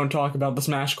Club is you don't talk about the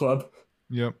Smash Club.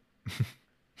 Yep.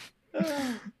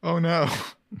 Oh no.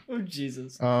 Oh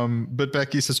Jesus. But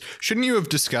Becky says, shouldn't you have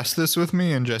discussed this with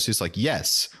me? And Jesse's like,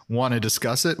 yes. Want to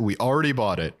discuss it? We already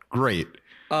bought it. Great.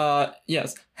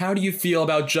 Yes. How do you feel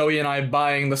about Joey and I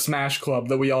buying the Smash Club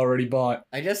that we already bought?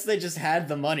 I guess they just had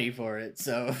the money for it,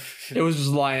 so It was just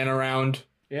lying around.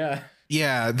 yeah.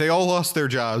 Yeah, they all lost their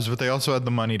jobs, but they also had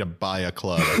the money to buy a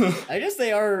club. I guess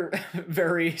they are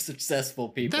very successful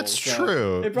people. That's so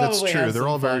true. They That's probably true. have They're some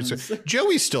all very. funds.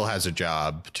 Joey still has a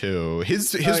job too.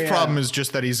 His yeah. problem is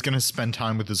just that he's going to spend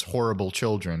time with his horrible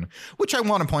children, which I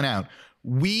want to point out.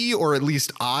 We, or at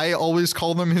least I, always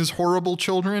call them his horrible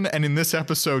children, and in this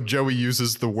episode, Joey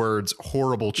uses the words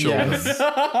 "horrible children."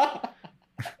 Yes.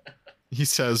 He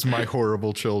says, "My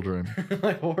horrible children."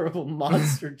 My horrible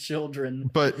monster children.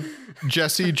 But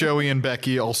Jesse, Joey, and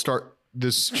Becky all start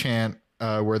this chant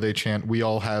where they chant, "We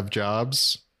all have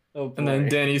jobs." Oh boy. And then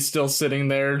Danny's still sitting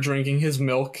there drinking his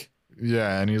milk.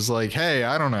 Yeah, and he's like, "Hey,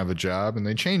 I don't have a job," and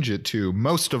they change it to,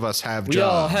 "Most of us have We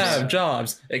jobs." all have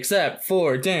jobs, except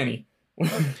for Danny.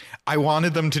 I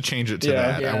wanted them to change it to Yeah.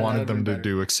 that. Yeah, I wanted that'd them be to better.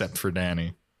 do except for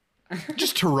Danny.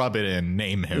 Just to rub it in,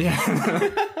 name him. Yeah.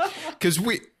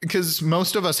 Because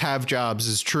most of us have jobs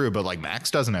is true, but like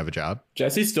Max doesn't have a job.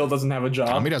 Jesse still doesn't have a job.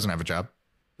 Tommy doesn't have a job.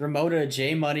 Ramona,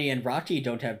 J Money, and Rocky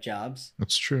don't have jobs.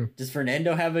 That's true. Does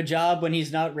Fernando have a job when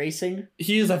he's not racing?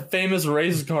 He is a famous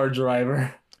race car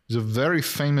driver. He's a very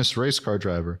famous race car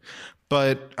driver.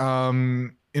 But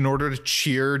in order to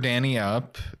cheer Danny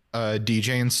up,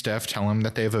 DJ and Steph tell him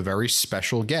that they have a very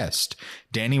special guest.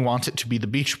 Danny wants it to be the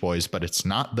Beach Boys, but it's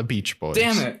not the Beach Boys.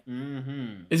 Damn it.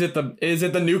 Mm-hmm. Is it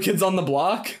the New Kids on the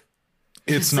Block?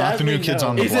 It's not the New Sadly, Kids no.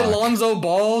 on the Is Block. it Lonzo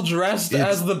Ball dressed It's-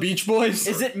 as the Beach Boys?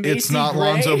 Is it Macy It's not Gray?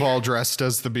 Lonzo Ball dressed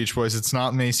as the Beach Boys. It's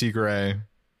not Macy Gray.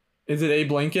 Is it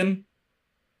Abe Lincoln?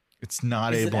 It's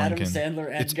not Is Abe it Adam Lincoln. Sandler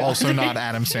and It's also Gandhi? not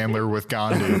Adam Sandler with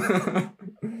Gandhi.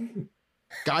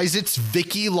 Guys, it's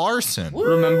Vicky Larson.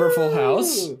 Remember Full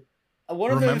House?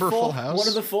 Remember Full House? One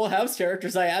of the Full House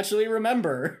characters I actually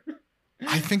remember.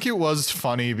 I think it was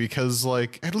funny because,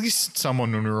 like, at least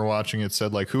someone when we were watching it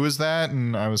said, like, who is that?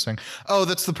 And I was saying, oh,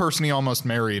 that's the person he almost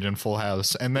married in Full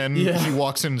House. And then Yeah. he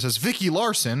walks in and says, Vicky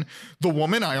Larson, the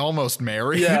woman I almost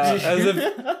married. Yeah, as if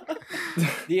The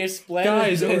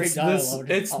guys, explanatory it's this, dialogue.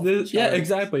 it's off this, the yeah, charts.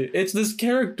 exactly. It's this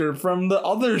character from the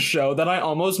other show that I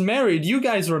almost married. You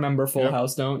guys remember Full Yep.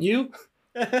 House, don't you?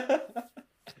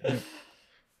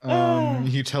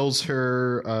 He tells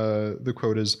her, the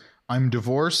quote is, I'm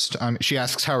divorced. She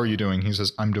asks, how are you doing? He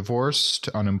says, I'm divorced,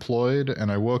 unemployed,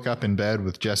 and I woke up in bed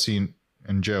with Jesse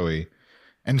and Joey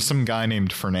and some guy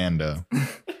named Fernando.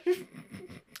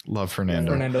 Love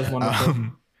Fernando. Fernando's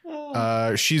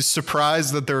wonderful. She's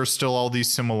surprised that there are still all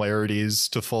these similarities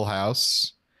to Full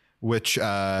House, which,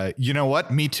 you know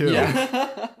what? Me too.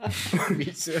 Yeah. Me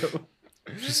too.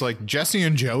 She's like, Jesse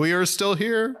and Joey are still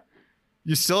here?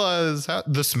 You still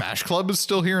the Smash Club is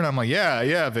still here? And I'm like,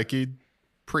 yeah, Vicky.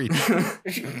 Preach.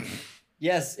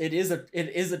 Yes, it is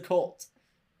a cult,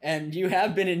 and you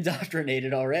have been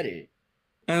indoctrinated already.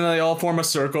 And they all form a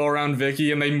circle around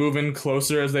Vicky and they move in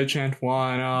closer as they chant,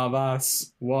 one of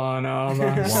us, one of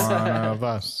us. One of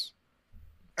us.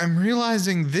 I'm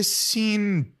realizing this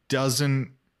scene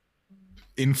doesn't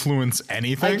influence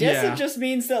anything. I guess Yeah. it just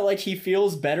means that like he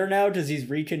feels better now because he's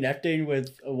reconnecting with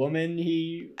a woman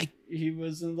he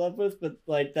was in love with, but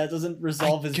like that doesn't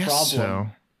resolve his problem. So.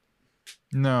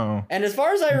 No. And as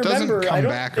far as I It doesn't remember, come I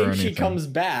don't back or think she anything. comes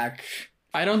back.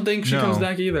 I don't think she No. comes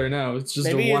back either. No, it's just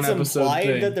Maybe a one it's episode implied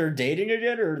thing. that they're dating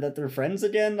again or that they're friends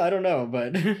again. I don't know,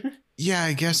 but Yeah,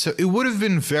 I guess so. It would have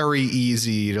been very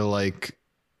easy to like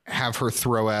have her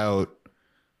throw out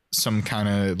some kind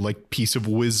of like piece of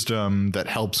wisdom that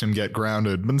helps him get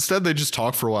grounded. But instead they just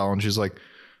talk for a while and she's like,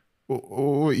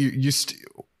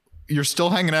 you're still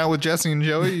hanging out with Jesse and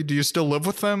Joey? Do you still live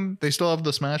with them? They still have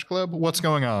the Smash Club? What's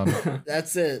going on?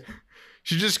 that's it.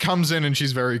 She just comes in and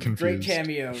she's very confused. Great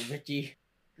cameo, Vicky.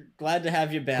 Glad to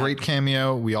have you back. Great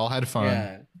cameo. We all had fun.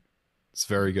 Yeah. It's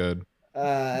very good.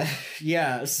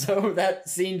 Yeah, so that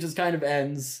scene just kind of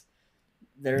ends.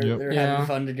 They're Yep. they're Yeah. having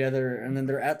fun together, and then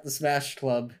they're at the Smash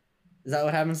Club. Is that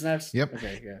what happens next? Yep.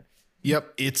 Okay, yeah.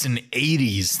 Yep, it's an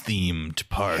 80s themed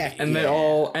party. Heck. And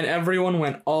Yeah. everyone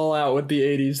went all out with the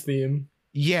 80s theme.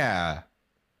 Yeah.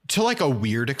 To like a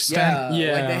weird extent.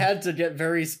 Yeah, like Yeah. they had to get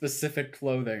very specific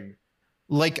clothing.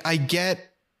 Like I get,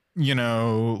 you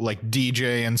know, like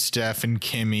DJ and Steph and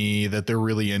Kimmy that they're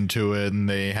really into it and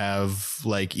they have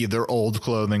like either old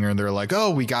clothing or they're like, oh,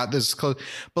 we got this clothes.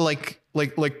 But like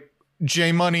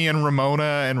J Money and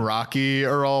Ramona and Rocky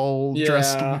are all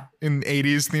dressed Yeah. in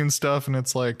 80s themed stuff, and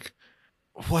it's like,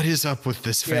 what is up with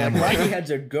this Yeah, family? Rocky had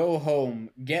to go home,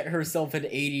 get herself an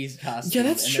 80s costume. Yeah,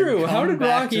 that's and true. then How come did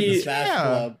back to the Rocky- Smash Yeah.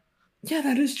 Club. Yeah,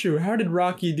 that is true. How did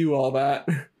Rocky do all that?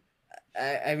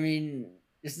 I mean,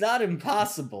 it's not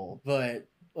impossible, but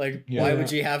like, Yeah. why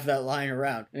would you have that lying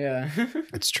around? Yeah.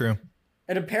 It's true.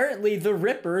 And apparently the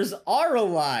Rippers are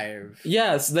alive.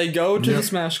 Yes, they go to the Yep.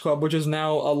 Smash Club, which is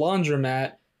now a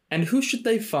laundromat, and who should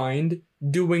they find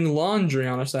doing laundry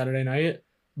on a Saturday night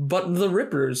but the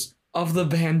Rippers of the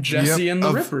band Jesse Yep, and the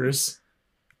of- Rippers?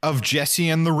 Of Jesse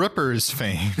and the Rippers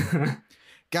fame.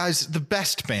 Guys, the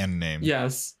best band name.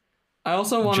 Yes. I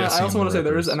also want to Jesse and the say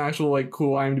there is Rippers. an actual like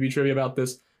cool IMDb trivia about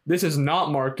this. This is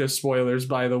not marked as spoilers,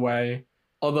 by the way,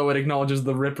 although it acknowledges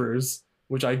the Rippers,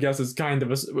 which I guess is kind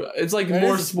of it's like That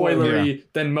more is a spoiler. spoilery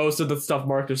than most of the stuff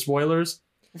marked as spoilers.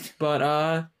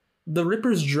 But the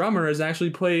Rippers drummer is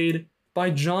actually played by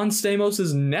John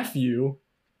Stamos' nephew.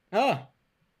 Huh.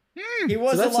 He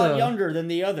was a that's lot a- younger than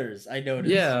the others, I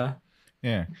noticed. Yeah.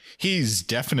 Yeah. He's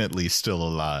definitely still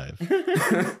alive.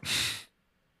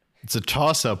 It's a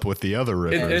toss up with the other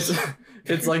It, Rippers.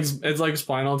 it's like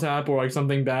Spinal Tap, or like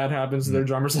something bad happens to their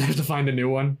drummer, so they have to find a new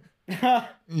one.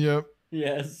 Yep.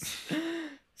 Yes.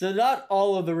 So not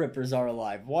all of the Rippers are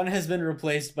alive. One has been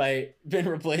replaced by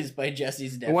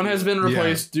Jesse's nephew. One has been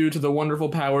replaced due to the wonderful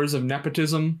powers of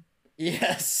nepotism.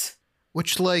 Yes.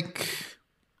 Which, like,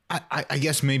 I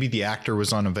guess maybe the actor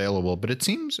was unavailable, but it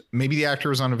seems maybe the actor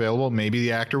was unavailable. Maybe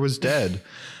the actor was dead.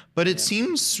 But it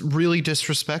seems really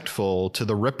disrespectful to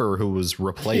the Ripper who was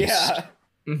replaced. Yeah.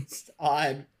 It's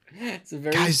odd. It's a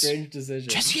very Guys, strange decision.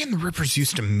 Jesse and the Rippers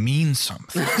used to mean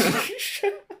something.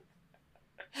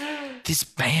 This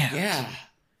band Yeah.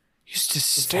 used to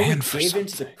Before we stand for gave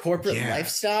into the something. corporate Yeah.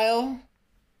 lifestyle,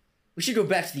 we should go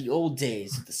back to the old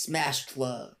days of the Smash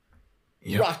Club.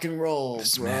 Yep. Rock and roll, The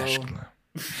Smash bro. Club.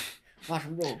 Rock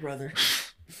and roll, brother.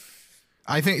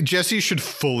 I think Jesse should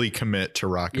fully commit to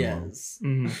rock and roll. Yes.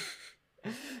 Mhm.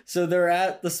 So they're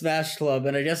at the Smash Club,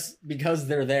 and I guess because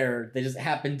they're there, they just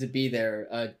happen to be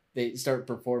there. They start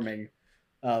performing.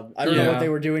 I don't know Yeah. what they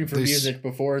were doing for They s- music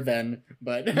before then,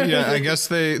 but Yeah, I guess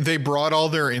they brought all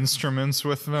their instruments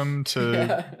with them to.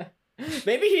 Yeah.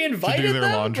 Maybe he invited their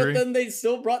them, laundry. but then they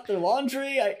still brought their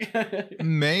laundry.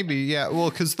 Maybe, yeah. Well,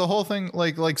 because the whole thing,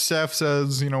 like Steph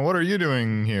says, you know, what are you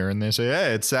doing here? And they say,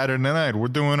 hey, it's Saturday night. We're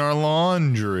doing our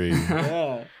laundry.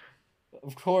 Yeah,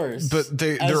 of course. But As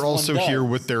they're one also here does.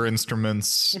 with their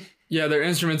instruments. Yeah, their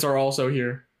instruments are also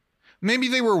here. Maybe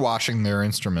they were washing their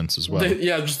instruments as well.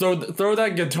 Yeah, just throw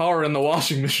that guitar in the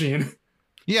washing machine.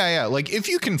 Yeah. Like if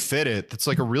you can fit it, that's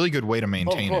like a really good way to Of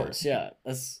maintain course, yeah.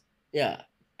 That's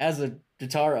as a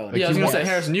guitar owner. Yeah, I was gonna say, yes.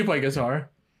 Harrison, you play guitar.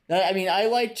 I mean, I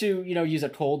like to, use a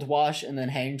cold wash and then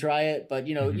hang dry it, but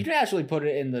you Mhm. can actually put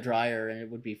it in the dryer and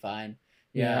it would be fine.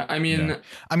 Yeah. I mean, Yeah.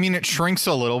 I mean, it shrinks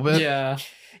a little bit. yeah.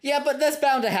 Yeah, but that's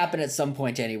bound to happen at some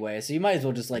point anyway, so you might as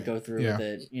well just go through Yeah. with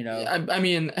it, I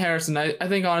mean, Harrison, I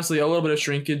think honestly, a little bit of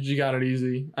shrinkage, you got it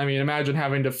easy. I mean, imagine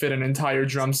having to fit an entire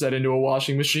drum set into a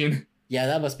washing machine. Yeah,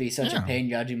 that must be such a Yeah. pain.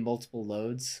 You gotta do multiple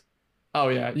loads. Oh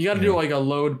yeah, you got to do Yeah. like a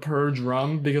load per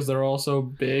drum because they're all so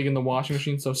big and the washing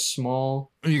machine's so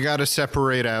small. You got to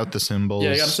separate out the cymbals.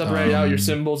 Yeah, you got to separate out your um,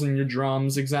 cymbals and your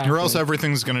drums, exactly. or else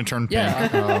everything's gonna turn pink.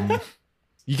 Yeah.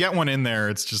 You get one in there,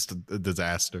 it's just a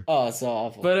disaster. Oh, it's so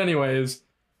awful. But anyways,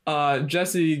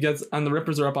 Jesse gets and the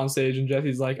Rippers are up on stage and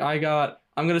Jesse's like, I'm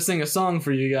gonna sing a song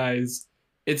for you guys.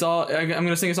 I'm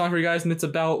gonna sing a song for you guys and it's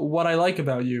about what I like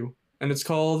about you, and it's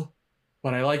called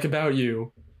 "What I Like About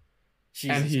You."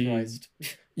 Jesus Christ.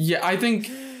 Yeah, I think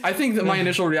that my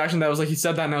initial reaction to that was like he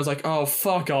said that and I was like, oh,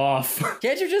 fuck off.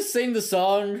 Can't you just sing the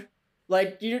song?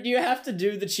 Like, you have to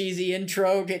do the cheesy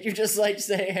intro. Can't you just, like,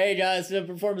 say, hey, guys, to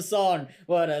perform a song,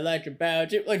 what I like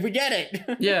about you? Like, we get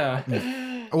it. Yeah.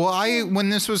 Well, when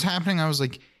this was happening, I was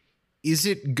like, is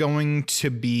it going to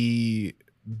be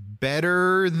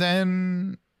better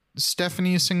than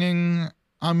Stephanie singing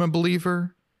 "I'm a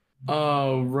Believer"?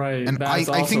 Oh, right. And That's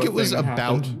I also think a it was thing that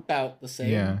about happened. About the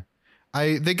same. yeah.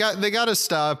 They gotta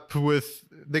stop with,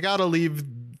 they gotta leave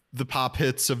the pop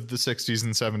hits of the 60s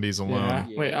and 70s alone. Yeah.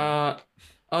 Yeah.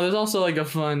 Wait, there's also like a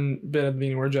fun bit at the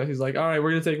beginning where Jesse's like, all right, we're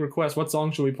gonna take requests. What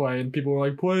song should we play? And people were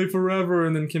like, play Forever.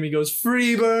 And then Kimmy goes,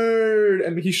 Freebird.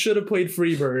 And he should have played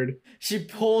Freebird. She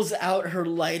pulls out her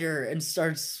lighter and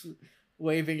starts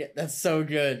waving it. That's so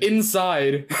good.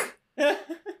 Inside.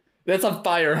 That's a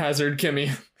fire hazard,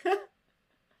 Kimmy.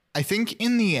 I think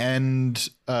in the end,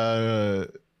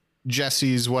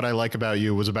 Jesse's "What I Like About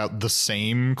You" was about the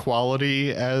same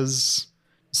quality as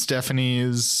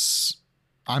Stephanie's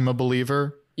 "I'm a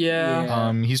Believer." Yeah.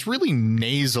 Yeah. He's really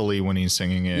nasally when he's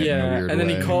singing it. in a Yeah. weird And then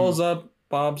way. he calls up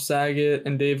Bob Saget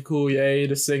and Dave Coulier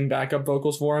to sing backup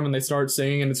vocals for him, and they start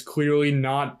singing, and it's clearly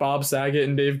not Bob Saget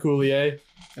and Dave Coulier.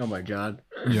 Oh my god.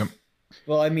 Yep.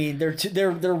 Well, I mean, their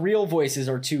real voices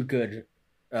are too good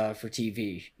for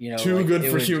TV. You know, Too like, good it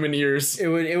for would- human ears. It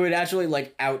would actually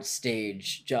like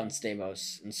outstage John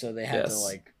Stamos, and so they had to Yes.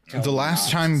 like. tell The him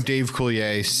last not time to. Dave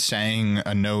Coulier sang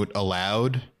a note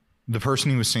aloud, the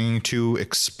person he was singing to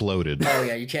exploded. Oh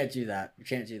yeah, you can't do that. You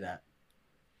can't do that.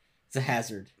 It's a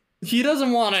hazard. He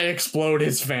doesn't want to explode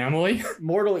his family.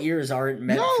 Mortal ears aren't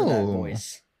meant for that No.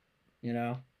 voice. You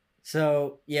know.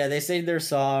 So yeah, they say their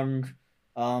song.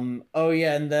 Oh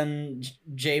yeah, and then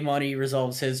J Money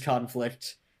resolves his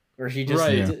conflict, where he just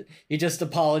Right. he just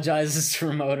apologizes to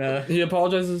Ramona. He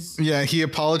apologizes. Yeah, he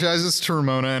apologizes to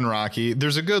Ramona and Rocky.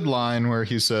 There's a good line where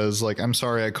he says, like, "I'm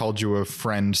sorry I called you a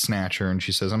friend snatcher," and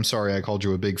she says, "I'm sorry I called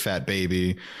you a big fat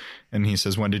baby." And he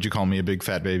says, "When did you call me a big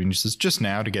fat baby?" And she says, "Just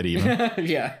now, to get even."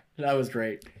 Yeah, that was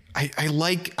great. I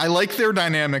like their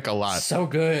dynamic a lot. So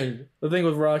good. The thing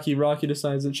with Rocky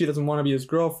decides that she doesn't want to be his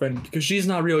girlfriend because she's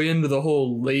not really into the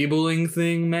whole labeling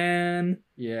thing, man.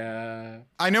 Yeah.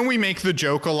 I know we make the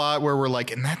joke a lot where we're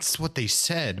like, and that's what they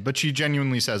said, but she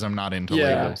genuinely says, "I'm not into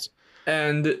Yeah. labels."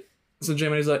 And so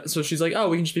J-Money's like, so she's like, oh,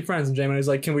 we can just be friends. And J-Money's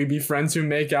like, can we be friends who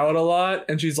make out a lot?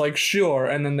 And she's like, sure.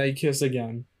 And then they kiss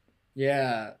again.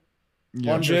 Yeah.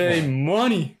 Yeah. Wonderful.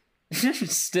 J-Money.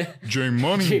 J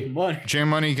Money. J Money. J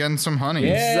Money getting some honey.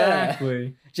 Yeah.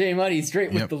 Exactly. J Money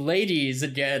straight with Yep. the ladies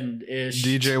again ish.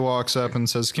 DJ walks up and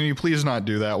says, "Can you please not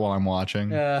do that while I'm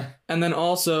watching?" And then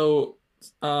also,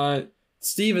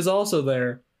 Steve is also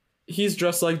there. He's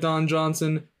dressed like Don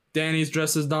Johnson. Danny's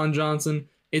dressed as Don Johnson.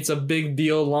 It's a big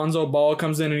deal. Lonzo Ball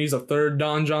comes in and he's a third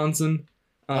Don Johnson.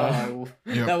 Yep.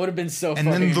 That would have been so And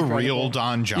fucking then the incredible. real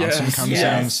Don Johnson Yes, comes in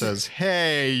yes. and says,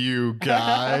 "Hey, you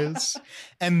guys."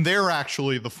 And they're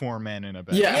actually the four men in a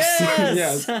bed. Yeah.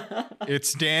 Yes.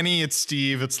 It's Danny, it's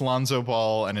Steve, it's Lonzo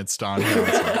Ball, and it's Don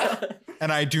Johnson.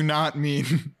 And I do not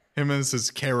mean him as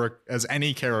his character, as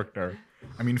any character.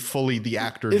 I mean fully the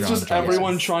actor. It's John just Johnson.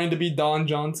 everyone trying to be Don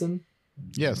Johnson.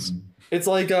 Yes. It's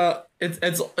like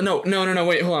it's no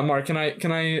wait, hold on, Mark. Can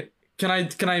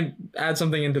I add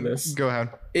something into this? Go ahead.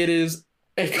 It is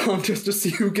a contest to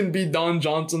see who can be Don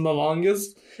Johnson the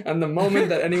longest, and the moment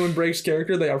that anyone breaks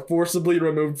character, they are forcibly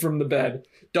removed from the bed.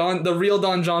 The real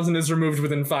Don Johnson is removed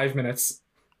within 5 minutes.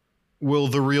 Will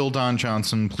the real Don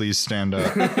Johnson please stand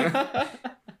up?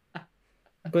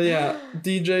 But yeah,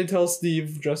 DJ tells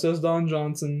Steve, dressed as Don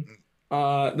Johnson,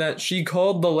 that she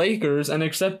called the Lakers and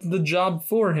accepted the job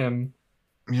for him.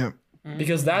 Yep.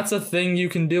 Because that's a thing you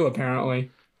can do,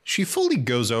 apparently. She fully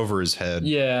goes over his head.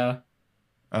 Yeah.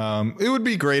 It would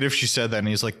be great if she said that and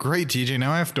he's like, "Great, DJ,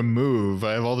 now I have to move.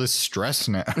 I have all this stress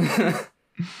now."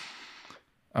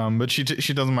 But she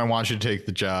doesn't mind want you to take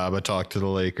the job. I talked to the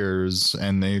Lakers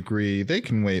and they agree they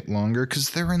can wait longer because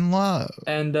they're in love.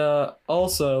 And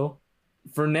also,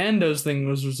 Fernando's thing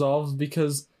was resolved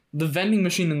because the vending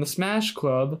machine in the Smash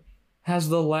Club has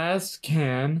the last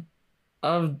can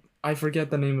of I forget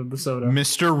the name of the soda.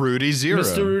 Mr. Rudy Zero.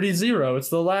 Mr. Rudy Zero. It's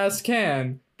the last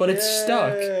can, but it's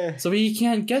stuck, so he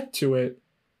can't get to it.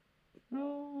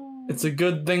 It's a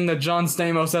good thing that John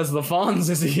Stamos as the Fonz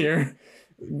is here.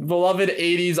 Beloved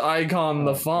 80s icon,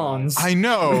 the Fonz. I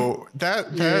know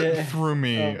that threw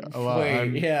me a lot.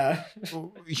 Wait, yeah.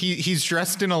 He's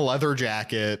dressed in a leather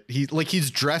jacket.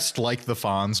 He's dressed like the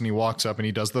Fonz, and he walks up and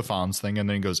he does the Fonz thing, and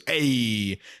then he goes,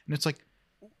 "Hey," and it's like,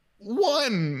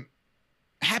 one,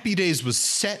 Happy Days was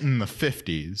set in the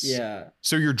 50s. Yeah.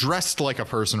 So you're dressed like a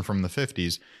person from the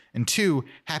 50s, and two,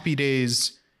 Happy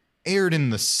Days aired in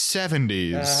the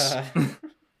 70s.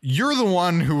 You're the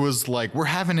one who was like, we're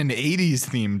having an 80s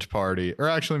themed party. Or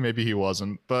actually, maybe he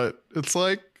wasn't, but it's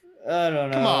like, I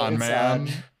don't know. come on, it's man. Odd.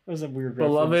 That was a weird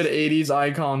Beloved reference. 80s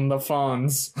icon, the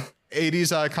Fonz.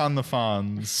 80s icon, the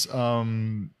Fonz.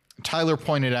 Tyler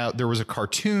pointed out there was a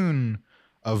cartoon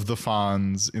of the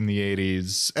Fonz in the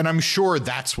 80s, and I'm sure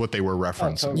that's what they were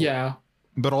referencing. totally. Yeah.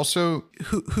 But also,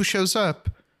 who shows up?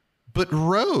 But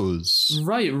Rose.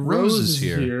 Right, Rose Rose is is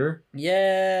here. here.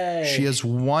 Yay. She has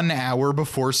 1 hour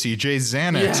before CJ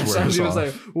Xanax Yes, I was wears gonna off.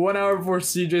 say 1 hour before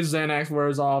CJ Xanax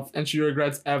wears off, and she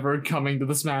regrets ever coming to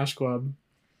the Smash Club.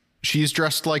 She's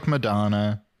dressed like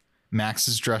Madonna. Max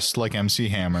is dressed like MC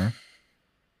Hammer.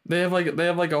 They have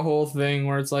like a whole thing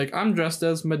where it's like, I'm dressed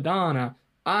as Madonna.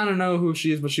 I don't know who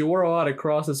she is, but she wore a lot of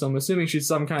crosses, so I'm assuming she's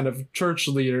some kind of church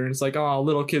leader. And it's like, oh,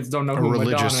 little kids don't know A who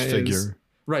religious Madonna figure. is.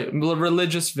 Right,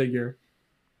 religious figure.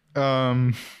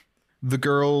 The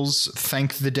girls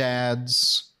thank the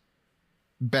dads.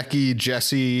 Becky,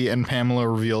 Jesse, and Pamela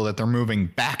reveal that they're moving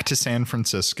back to San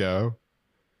Francisco.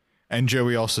 And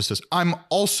Joey also says, I'm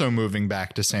also moving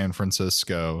back to San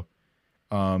Francisco.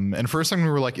 And for a second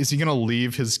we were like, is he going to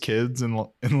leave his kids in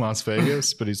Las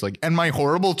Vegas? But he's like, and my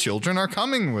horrible children are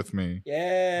coming with me.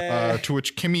 Yeah. To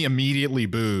which Kimmy immediately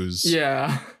boos.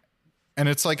 Yeah, And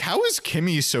it's like, how is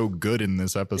Kimmy so good in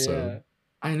this episode?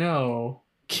 Yeah. I know.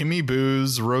 Kimmy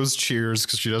boos, Rose cheers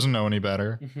because she doesn't know any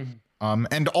better.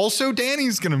 And also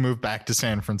Danny's going to move back to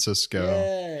San Francisco.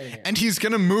 Yay. And he's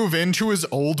going to move into his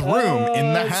old room in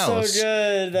the that's house. So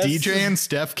good. DJ and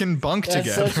Steph can bunk that's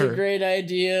together. such a great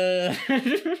idea.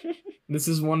 This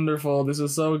is wonderful. This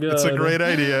is so good. It's a great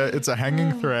idea. It's a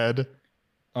hanging thread.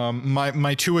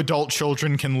 My 2 adult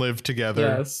children can live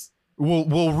together. Yes.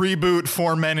 We'll reboot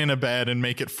 4 men in a bed and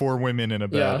make it 4 women in a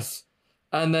bed. Yes.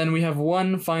 And then we have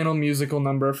one final musical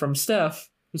number from Steph,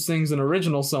 who sings an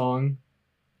original song.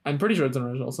 I'm pretty sure it's an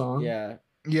original song. Yeah.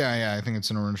 Yeah, I think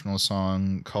it's an original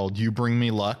song called You Bring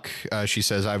Me Luck. She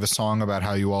says, I have a song about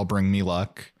how you all bring me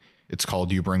luck. It's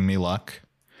called You Bring Me Luck.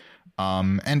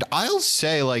 And I'll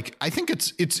say, like, I think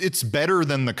it's better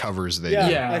than the covers they Yeah,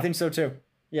 do. Yeah. I think so too.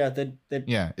 Yeah, they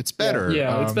Yeah, it's better.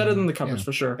 Yeah, it's better than the covers yeah.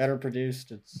 for sure. better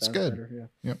produced. It's good. Better,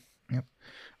 yeah. Yep.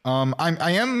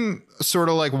 I am sort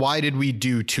of like, why did we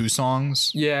do 2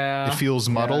 songs? Yeah. It feels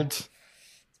muddled.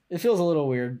 It feels a little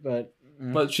weird, but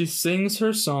But she sings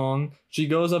her song. She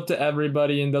goes up to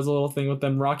everybody and does a little thing with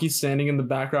them. Rocky's standing in the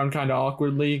background kind of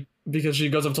awkwardly because she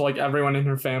goes up to like everyone in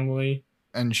her family.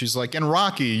 And she's like, and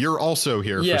Rocky, you're also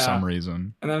here Yeah. for some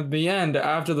reason. And at the end,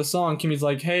 after the song, Kimmy's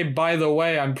like, hey, by the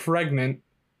way, I'm pregnant.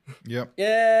 Yep.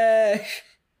 yay.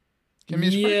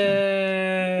 Kimmy's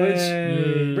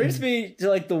Which brings me to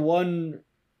like the one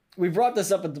we brought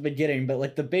this up at the beginning, but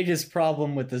like the biggest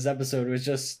problem with this episode was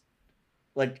just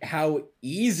like how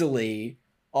easily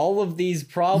all of these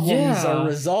problems Yeah. are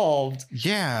resolved.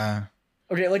 Yeah.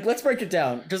 Okay, like let's break it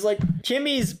down. Because like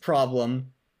Kimmy's problem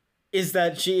is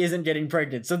that she isn't getting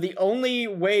pregnant. So the only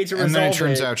way to resolve And then it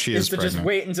turns it out she is is to just pregnant.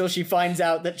 wait until she finds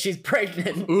out that she's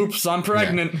pregnant. Oops, I'm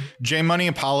pregnant. J Money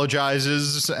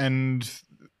apologizes, and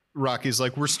Rocky's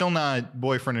like, we're still not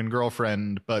boyfriend and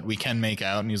girlfriend, but we can make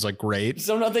out. And he's like, great.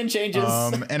 So nothing changes.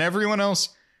 And everyone else,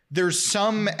 there's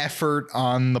some effort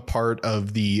on the part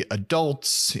of the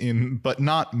adults, but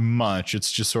not much. It's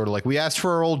just sort of like, we asked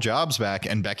for our old jobs back,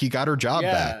 and Becky got her job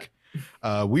Yeah.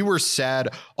 back. We were sad.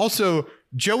 Also,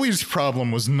 Joey's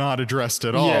problem was not addressed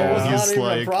at all. Yeah. It was He's not even a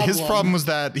like, problem. his problem was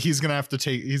that he's gonna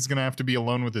have to be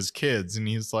alone with his kids, and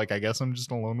he's like, I guess I'm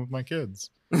just alone with my kids.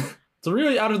 So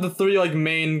really, out of the 3 like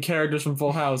main characters from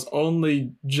Full House,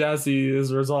 only Jesse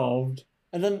is resolved.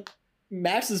 And then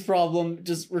Max's problem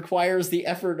just requires the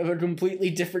effort of a completely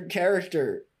different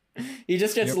character. He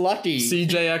just gets Yep. lucky.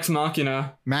 CJX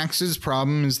Machina. Max's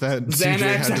problem is that Xanax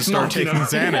CJ had to ex start taking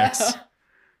machina. Xanax.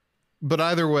 But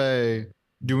either way,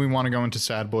 do we want to go into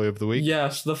Sad Boy of the Week?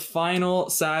 Yes, the final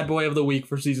sad boy of the week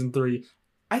for season 3.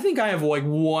 I think I have like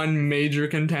one major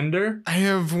contender. I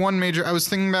have one major. I was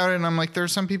thinking about it, and I'm like,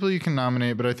 there's some people you can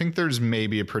nominate, but I think there's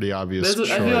maybe a pretty obvious choice.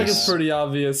 I feel like it's pretty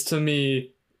obvious to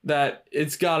me. that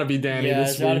it's gotta be Danny Yeah,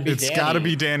 this it's gotta week. be It's Danny. gotta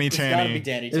be Danny It's gotta be Tanny.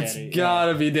 Danny Tanny. It's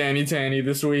gotta be Danny Tanny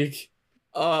this week.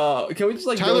 Can we just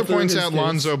like Tyler go through points his out case?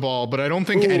 Lonzo Ball, but I don't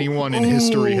think Ooh, anyone in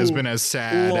history has ooh, been as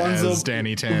sad as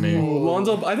Danny Tanny. Ooh,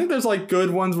 Lonzo, I think there's like good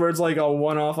ones where it's like a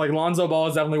one-off. Like Lonzo Ball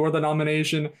is definitely worth a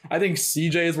nomination. I think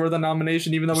CJ is worth a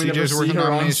nomination, even though we never CJ's worth see a her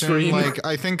on nomination. screen.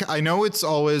 Like I know it's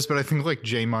always, but I think like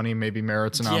J Money maybe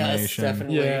merits a Yes, nomination.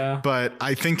 definitely. yeah. But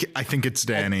I think it's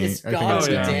Danny. It's I think gotta it's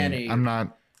be Danny.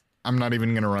 I'm not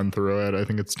even gonna run through it. I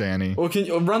think it's Danny. Well, can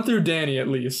you run through Danny at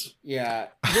least? Yeah.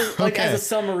 Just, like Okay. as a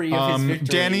summary of his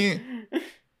victory.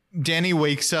 Danny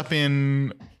wakes up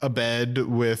in a bed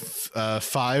with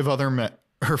 5 other men.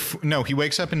 He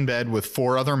wakes up in bed with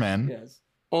 4 other men. Yes.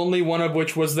 Only one of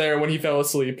which was there when he fell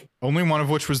asleep. Only one of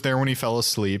which was there when he fell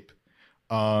asleep.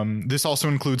 This also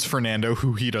includes Fernando,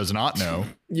 who he does not know.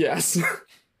 Yes.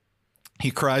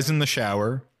 He cries in the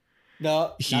shower.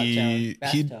 No, He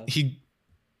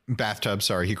bathtub.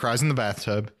 Sorry, he cries in the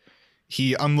bathtub.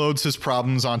 He unloads his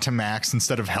problems onto Max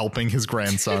instead of helping his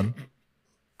grandson.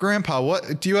 Grandpa,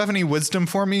 what do you have any wisdom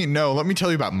for me? No, let me tell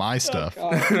you about my stuff.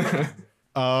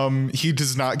 He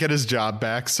does not get his job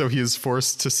back, so he is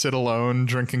forced to sit alone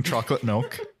drinking chocolate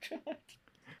milk.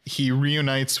 He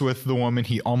reunites with the woman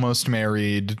he almost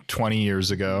married 20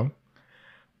 years ago.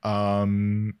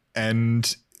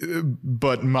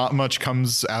 But not much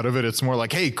comes out of it. It's more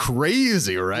like, hey,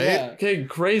 crazy, right? Yeah. Okay,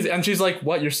 crazy. And she's like,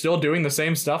 what, you're still doing the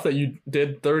same stuff that you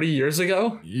did 30 years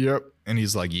ago? Yep. And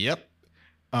he's like, yep.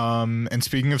 And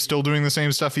speaking of still doing the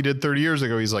same stuff he did 30 years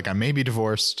ago, he's like, I may be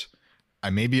divorced, I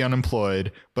may be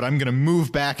unemployed, but I'm going to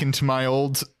move back into my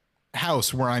old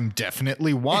house where I'm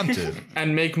definitely wanted.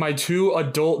 And make my 2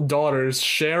 adult daughters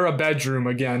share a bedroom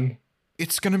again.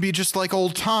 It's going to be just like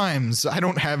old times. I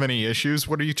don't have any issues.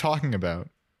 What are you talking about?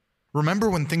 Remember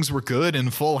when things were good in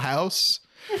Full House?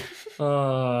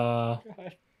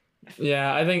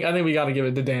 Yeah, I think we got to give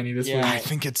it to Danny this Yeah. I week.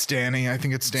 think it's Danny.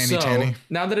 So, Tanny.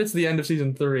 now that it's the end of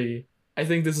season 3, I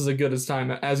think this is as good a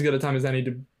time as any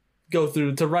to go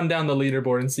through to run down the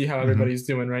leaderboard and see how everybody's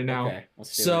doing right now. Okay,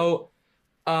 let's do So,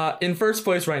 in first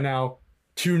place right now,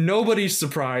 to nobody's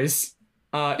surprise,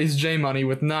 is J Money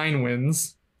with 9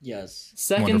 wins. Yes.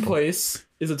 Second Wonderful. place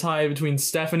is a tie between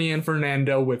Stephanie and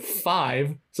Fernando with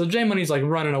 5. So J Money's like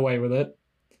running away with it.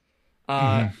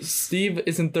 Steve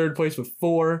is in third place with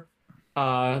 4.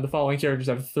 The following characters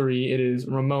have 3. It is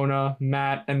Ramona,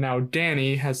 Matt, and now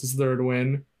Danny has his 3rd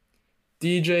win.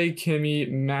 DJ, Kimmy,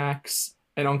 Max,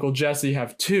 and Uncle Jesse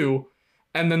have 2.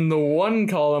 And then the one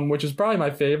column, which is probably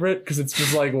my favorite because it's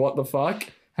just like, what the fuck,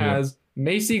 has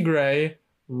Macy Gray,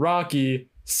 Rocky,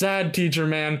 Sad Teacher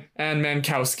Man, and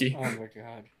Mankowski. Oh my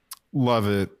god. Love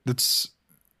it. It's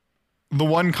the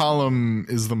one column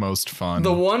is the most fun.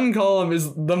 The one column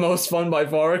is the most fun by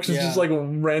far because it's Yeah. just like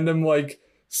random like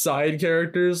side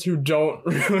characters who don't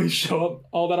really show up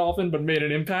all that often but made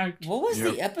an impact. What was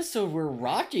Yep. the episode where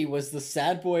Rocky was the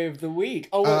sad boy of the week?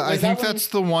 Oh, I was think that when- that's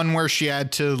the one where she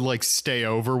had to like stay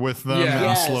over with them Yeah. and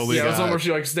Yes. slowly Yeah, it was one got where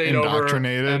she like stayed over.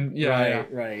 indoctrinated. And, yeah.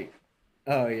 right.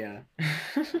 Oh yeah.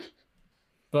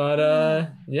 But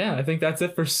yeah, I think that's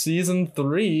it for season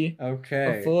 3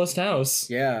 Okay. of Fullest House.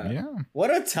 Yeah. Yeah. What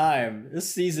a time!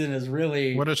 This season is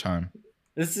really. What a time.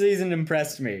 This season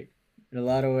impressed me in a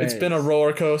lot of ways. It's been a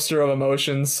roller coaster of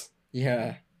emotions.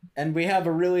 Yeah, and we have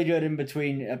a really good in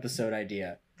between episode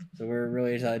idea, so we're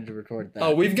really excited to record that.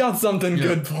 Oh, we've got something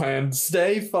good planned.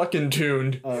 Stay fucking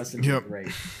tuned. Oh, this is Yep. great.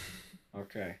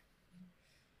 Okay.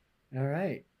 All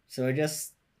right. So I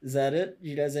guess is that it?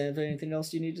 You guys have anything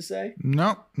else you need to say?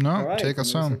 No, All right. take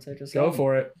us then home. let's take us Go home.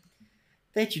 for it.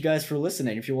 Thank you guys for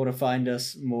listening. If you want to find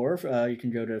us more, you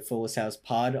can go to Fullest House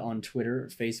Pod on Twitter,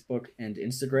 Facebook, and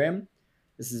Instagram.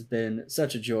 This has been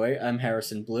such a joy. I'm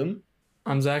Harrison Bloom.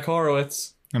 I'm Zach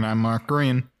Horowitz. And I'm Mark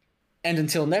Green. And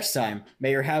until next time, may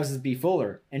your houses be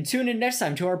fuller. And tune in next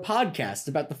time to our podcast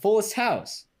about the Fullest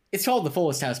House. It's called the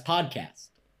Fullest House Podcast.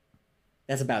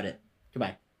 That's about it.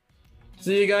 Goodbye.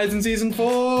 See you guys in season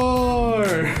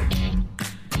 4.